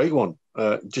was a great one.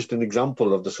 Just an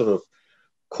example of the sort of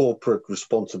corporate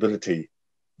responsibility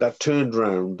that turned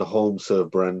around the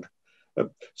Homeserve brand.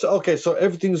 So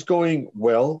everything's going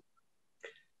well.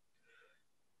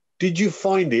 Did you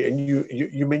find it, and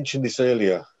you mentioned this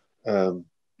earlier,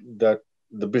 that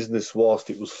the business, whilst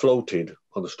it was floated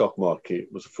on the stock market,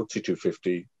 was a FTSE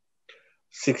 250,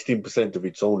 16% of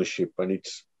its ownership and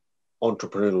its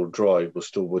entrepreneurial drive was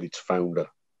still with its founder.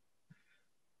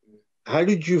 How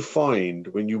did you find,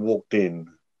 when you walked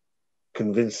in,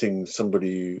 convincing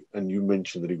somebody, and you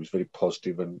mentioned that he was very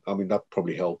positive, and I mean, that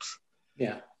probably helps.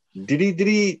 Yeah. Did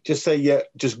he just say, yeah,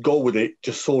 just go with it,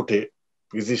 just sort it,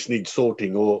 because this needs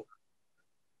sorting, or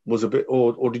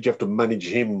did you have to manage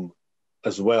him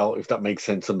as well, if that makes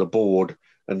sense, on the board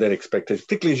and their expectations,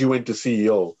 particularly as you went to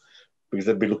CEO, because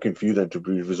they'd be looking for you then to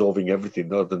be resolving everything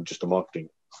rather than just the marketing?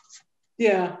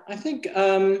 Yeah, I think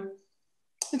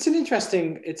it's an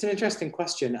interesting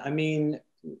question. I mean,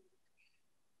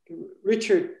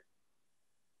 Richard,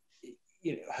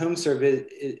 Homeserve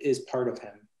is part of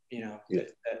him. Yeah.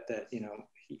 That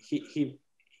he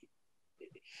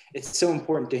it's so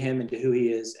important to him and to who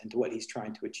he is and to what he's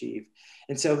trying to achieve.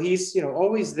 And so he's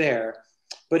always there,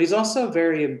 but he's also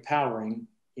very empowering.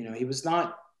 He was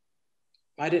not.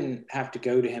 I didn't have to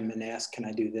go to him and ask, can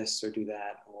I do this or do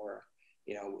that? Or,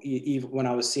 even when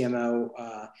I was CMO,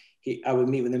 I would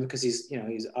meet with him because he's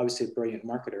obviously a brilliant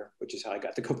marketer, which is how I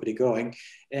got the company going.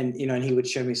 And, and he would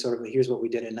show me sort of, here's what we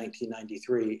did in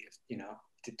 1993,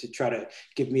 to try to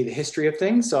give me the history of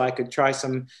things so I could try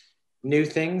some new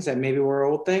things that maybe were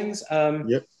old things.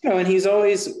 Yep. And he's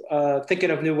always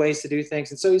thinking of new ways to do things.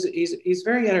 And so he's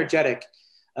very energetic.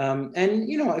 And,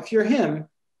 if you're him,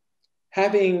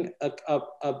 having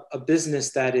a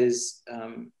business that is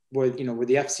where the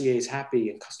FCA is happy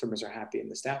and customers are happy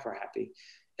and the staff are happy,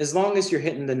 as long as you're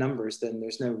hitting the numbers, then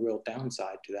there's no real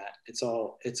downside to that. It's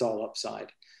all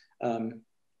upside. And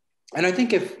I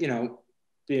think if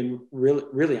being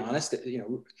really honest,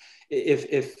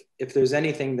 if there's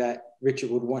anything that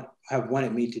Richard would have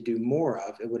wanted me to do more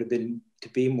of, it would have been to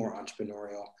be more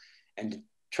entrepreneurial and to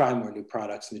try more new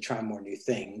products and to try more new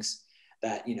things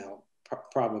that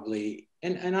probably,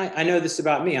 and I know this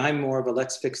about me, I'm more of a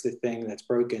let's fix the thing that's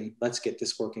broken, let's get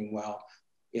this working well,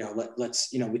 let's,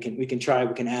 we can try,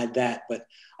 we can add that, but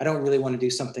I don't really want to do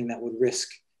something that would risk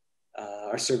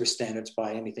our service standards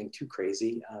by anything too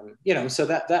crazy. So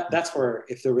that's where,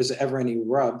 if there was ever any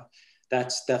rub,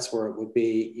 that's where it would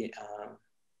be.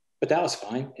 But that was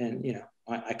fine. And,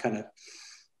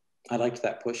 I liked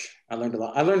that push. I learned a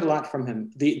lot. I learned a lot from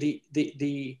him.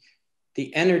 The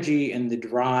energy and the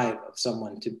drive of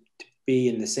someone to be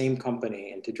in the same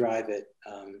company and to drive it,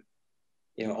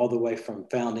 all the way from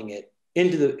founding it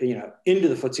into the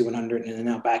FTSE 100 and then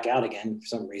now back out again for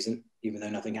some reason, even though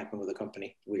nothing happened with the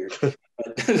company. Weird.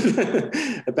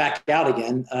 But back out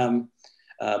again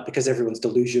because everyone's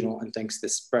delusional and thinks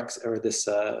this Brexit or this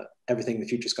everything in the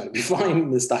future is going to be fine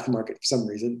in the stock market for some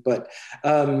reason. But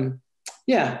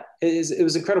it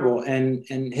was incredible. And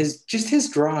his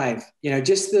drive,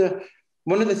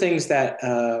 one of the things that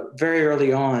very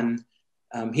early on,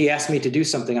 he asked me to do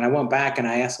something, and I went back and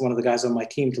I asked one of the guys on my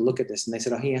team to look at this, and they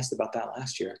said, "Oh, he asked about that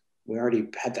last year. We already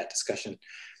had that discussion."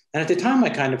 And at the time, I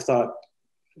kind of thought,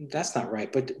 that's not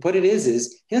right. But what it is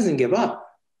he doesn't give up.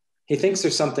 He thinks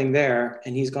there's something there,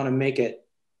 and he's going to make it.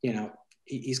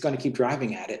 He's going to keep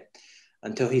driving at it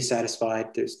until he's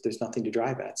satisfied there's nothing to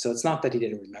drive at. So it's not that he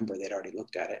didn't remember they'd already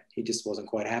looked at it. He just wasn't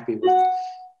quite happy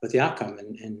with the outcome.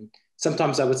 And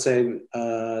sometimes I would say,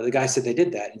 the guy said they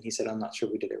did that, and he said, "I'm not sure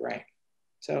we did it right."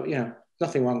 So,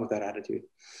 nothing wrong with that attitude.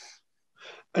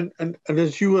 And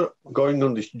as you were going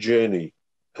on this journey,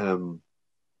 and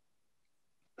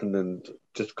then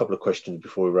just a couple of questions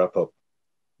before we wrap up.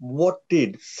 What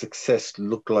did success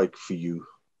look like for you?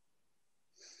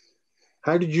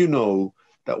 How did you know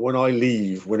that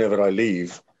whenever I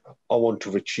leave, I want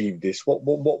to achieve this? What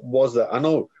was that? I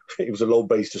know it was a low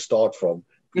base to start from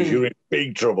because you're in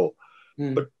big trouble.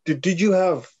 But did you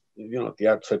have, at the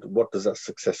outset, what does that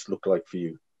success look like for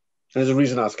you? There's a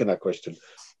reason asking that question.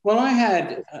 Well, I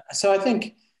had, so I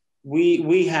think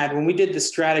we had, when we did the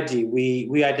strategy,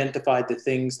 we identified the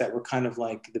things that were kind of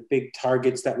like the big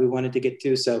targets that we wanted to get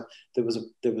to. So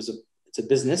it's a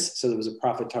business. So there was a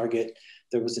profit target.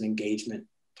 There was an engagement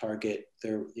target.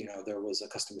 There was a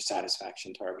customer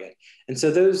satisfaction target. And so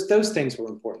those things were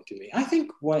important to me. I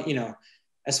think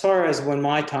as far as when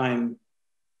my time,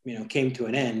 came to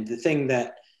an end, the thing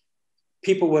that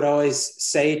people would always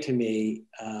say to me,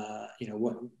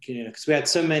 because we had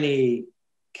so many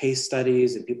case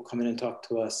studies and people come in and talk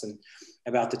to us and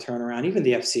about the turnaround. Even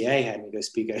the FCA had me go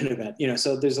speak at an event,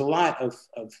 so there's a lot of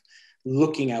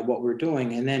looking at what we're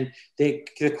doing. And then the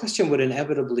question would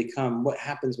inevitably come, what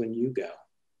happens when you go?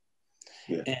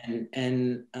 Yeah.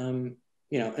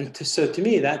 So to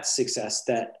me, that's success,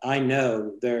 that I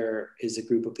know there is a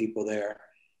group of people there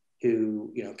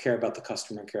who, care about the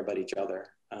customer and care about each other.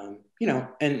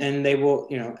 And they will,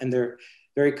 and they're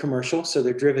very commercial, so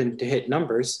they're driven to hit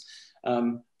numbers.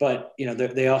 But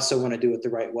they also want to do it the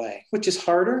right way, which is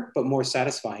harder, but more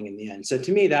satisfying in the end. So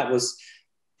to me,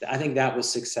 I think that was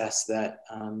success, that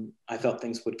I felt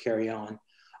things would carry on.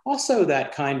 Also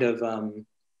that kind of,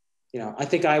 I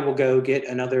think I will go get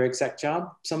another exec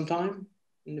job sometime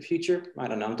in the future. I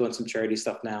don't know, I'm doing some charity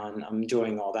stuff now and I'm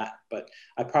enjoying all that, but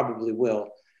I probably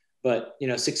will. But,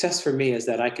 success for me is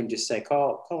that I can just say,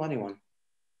 call anyone.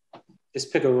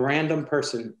 Just pick a random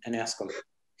person and ask them.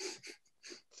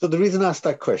 So the reason I asked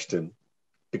that question,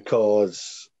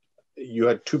 because you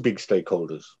had two big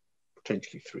stakeholders,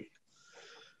 potentially three.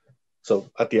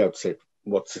 So at the outset,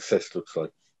 what success looks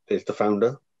like. There's the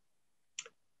founder.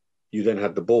 You then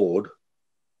had the board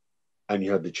and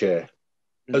you had the chair,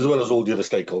 as well as all the other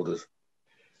stakeholders.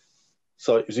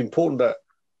 So it was important that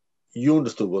you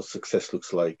understood what success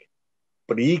looks like,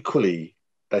 but equally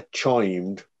that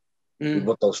chimed with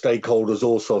what those stakeholders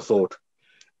also thought.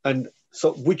 And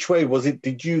so which way was it?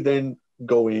 Did you then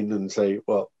go in and say,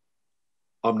 well,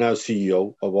 I'm now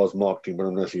CEO, I was marketing, but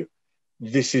I'm now CEO.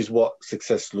 This is what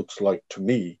success looks like to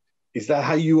me. Is that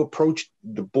how you approached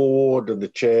the board and the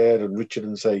chair and Richard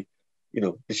and say,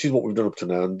 this is what we've done up to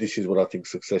now, and this is what I think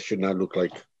success should now look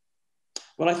like?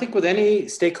 Well, I think with any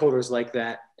stakeholders like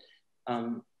that,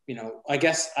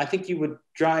 I think you would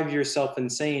drive yourself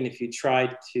insane if you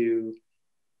tried to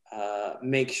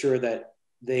make sure that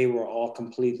they were all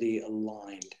completely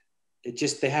aligned.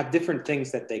 They have different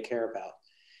things that they care about.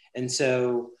 And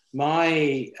so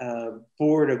my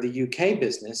board of the UK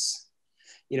business,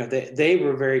 they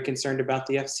were very concerned about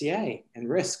the FCA and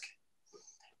risk.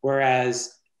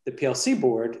 Whereas the PLC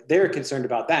board, they were concerned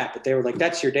about that, but they were like,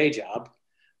 that's your day job.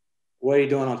 What are you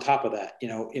doing on top of that?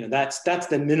 That's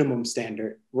the minimum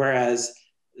standard. Whereas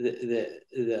the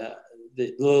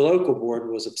local board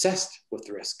was obsessed with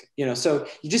risk. So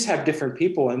you just have different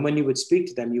people, and when you would speak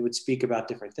to them, you would speak about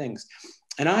different things.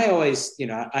 And I always,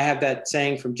 I have that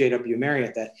saying from J.W.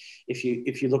 Marriott that if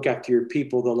you look after your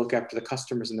people, they'll look after the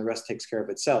customers, and the rest takes care of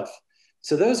itself.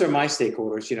 So those are my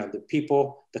stakeholders, the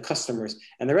people, the customers,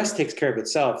 and the rest takes care of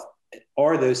itself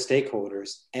are those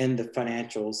stakeholders and the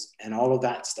financials and all of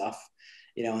that stuff,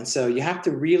 and so you have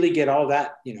to really get all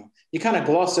that, you kind of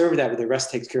gloss over that with the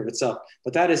rest takes care of itself,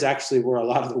 but that is actually where a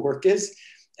lot of the work is.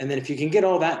 And then if you can get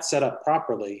all that set up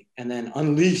properly and then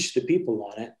unleash the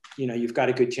people on it, you've got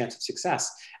a good chance of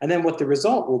success. And then what the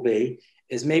result will be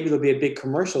is maybe there'll be a big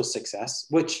commercial success,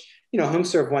 which,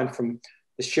 Homeserve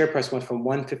the share price went from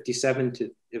 157 to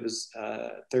it was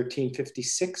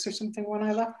 1356 or something when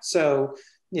I left. So,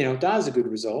 that was a good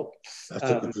result. That's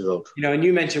a good result. And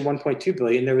you mentioned 1.2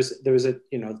 billion. There was a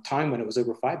time when it was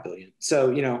over 5 billion.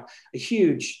 So, a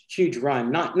huge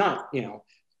run. Not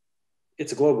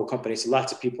it's a global company, so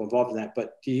lots of people involved in that.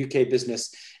 But the UK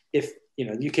business, if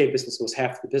the UK business was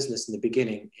half the business in the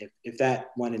beginning, if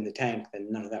that went in the tank, then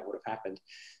none of that would have happened.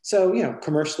 So,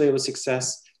 commercially it was a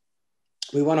success.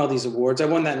 We won all these awards. I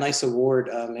won that nice award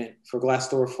for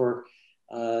Glassdoor for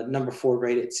number 4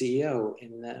 rated CEO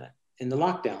in the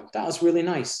lockdown. That was really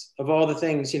nice. Of all the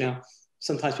things,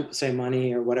 sometimes people say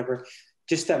money or whatever,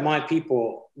 just that my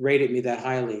people rated me that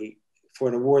highly for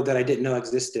an award that I didn't know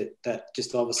existed, that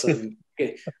just all of a sudden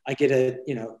I get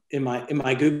in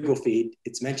my Google feed,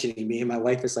 it's mentioning me, and my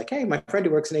wife is like, hey, my friend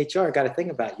who works in HR got a thing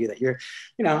about you that you're,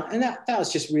 and that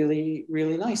was just really,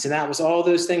 really nice. And that was all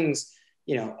those things,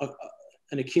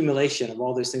 an accumulation of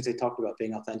all those things they talked about,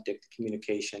 being authentic,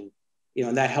 communication,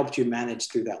 and that helped you manage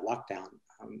through that lockdown,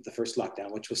 the first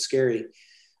lockdown, which was scary.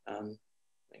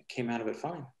 Came out of it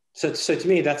fine. So to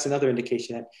me, that's another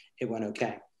indication that it went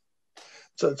okay.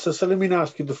 So let me now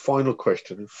ask you the final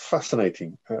question.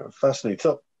 Fascinating.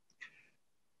 So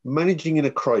managing in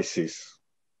a crisis,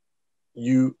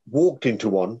 you walked into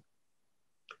one,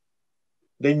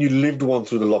 then you lived one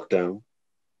through the lockdown.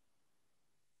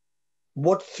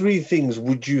 What 3 things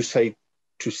would you say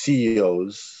to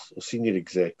CEOs or senior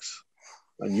execs,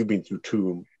 and you've been through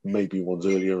 2, maybe ones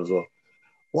earlier as well,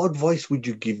 what advice would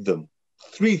you give them?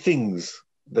 3 things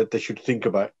that they should think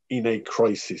about in a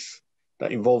crisis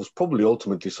that involves probably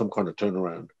ultimately some kind of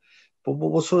turnaround. But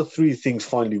what sort of 3 things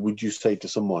finally would you say to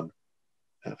someone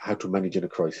how to manage in a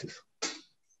crisis?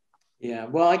 Yeah,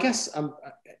 well, I guess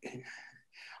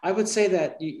I would say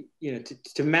that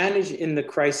to manage in the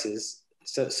crisis.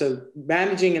 So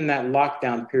managing in that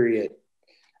lockdown period,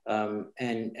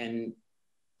 and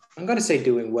I'm going to say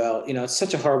doing well. It's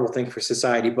such a horrible thing for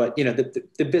society, but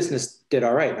the business did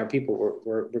all right, and our people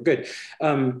were good.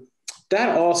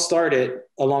 That all started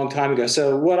a long time ago.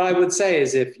 So what I would say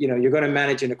is, if you're going to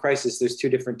manage in a crisis, there's 2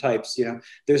 different types.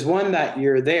 There's one that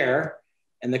you're there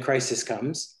and the crisis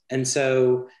comes, and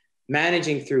so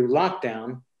managing through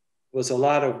lockdown was a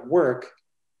lot of work,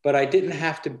 but I didn't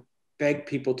have to beg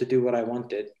people to do what I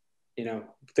wanted.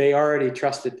 They already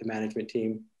trusted the management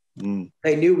team.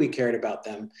 They knew we cared about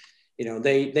them.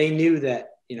 They knew that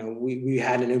we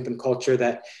had an open culture,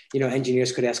 that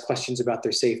engineers could ask questions about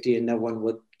their safety and no one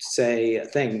would say a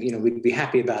thing. We'd be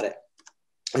happy about it.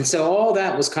 And so all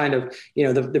that was kind of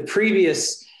the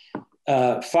previous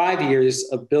 5 years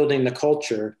of building the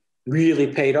culture really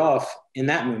paid off in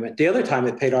that moment. The other time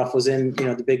it paid off was in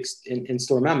the big in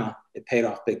Storm Emma. It paid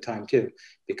off big time too,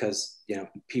 because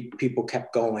people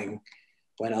kept going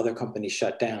when other companies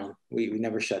shut down. We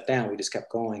never shut down. We just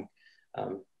kept going.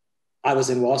 I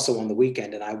was in Walsall on the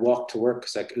weekend, and I walked to work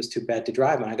because it was too bad to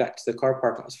drive. And I got to the car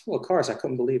park, and it was full of cars. I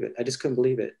couldn't believe it. I just couldn't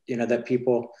believe it. That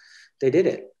people, they did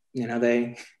it.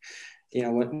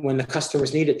 When the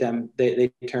customers needed them,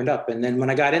 they turned up. And then when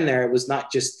I got in there, it was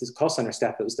not just the call center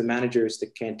staff; it was the managers, the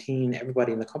canteen,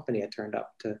 everybody in the company had turned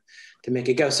up to make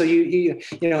it go. So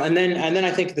and then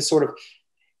I think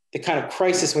the kind of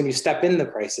crisis, when you step in the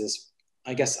crisis,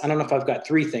 I guess I don't know if I've got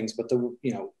 3 things, but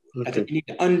I think you need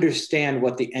to understand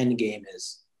what the end game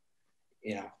is,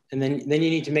 and then you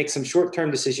need to make some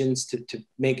short-term decisions to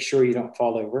make sure you don't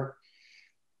fall over.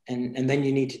 And then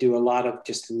you need to do a lot of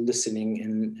just listening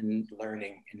and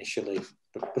learning initially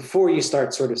before you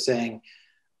start sort of saying,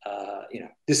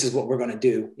 this is what we're going to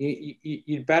do.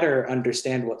 You'd better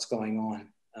understand what's going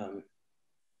on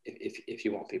if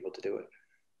you want people to do it.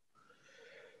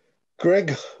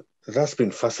 Greg, that's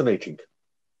been fascinating.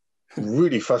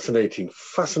 Really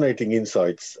fascinating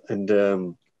insights. And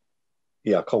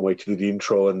I can't wait to do the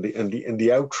intro and the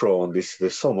outro on this.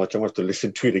 There's so much. I have to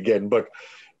listen to it again, but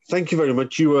thank you very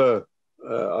much. You were,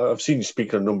 I've seen you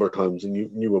speak a number of times, and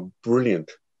you were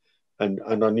brilliant. And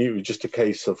I knew it was just a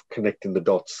case of connecting the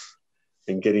dots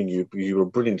and getting you. You were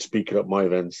a brilliant speaker at my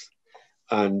events.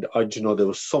 And I just know there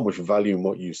was so much value in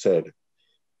what you said.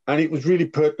 And it was really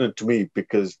pertinent to me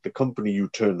because the company you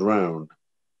turned around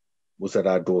was at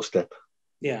our doorstep.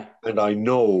 Yeah. And I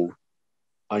know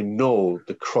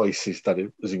the crisis that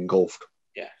it was engulfed.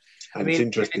 Yeah. And it's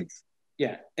interesting.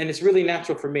 And it's really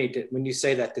natural for me to, when you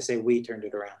say that, to say we turned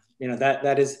it around. You know,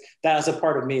 that is a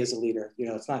part of me as a leader. You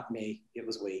know, it's not me, it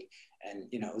was we. And,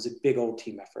 you know, it was a big old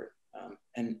team effort.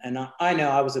 And I know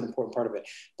I was an important part of it,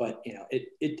 but, you know,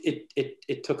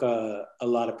 it took a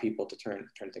lot of people to turn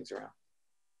things around.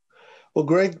 Well,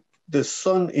 Greg, the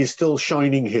sun is still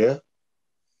shining here.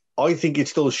 I think it's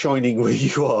still shining where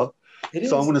you are.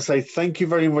 So I'm going to say thank you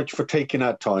very much for taking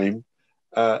that time.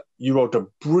 You wrote a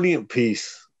brilliant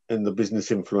piece in the Business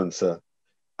Influencer.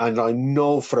 And I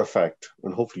know for a fact,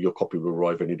 and hopefully your copy will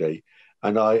arrive any day,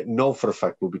 and I know for a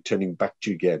fact we'll be turning back to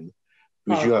you again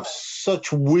because you have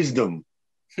such wisdom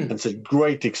and such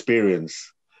great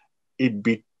experience. It'd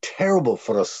be terrible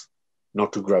for us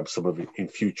not to grab some of it in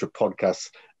future podcasts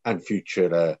and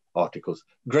future articles.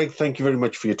 Greg, thank you very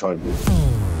much for your time.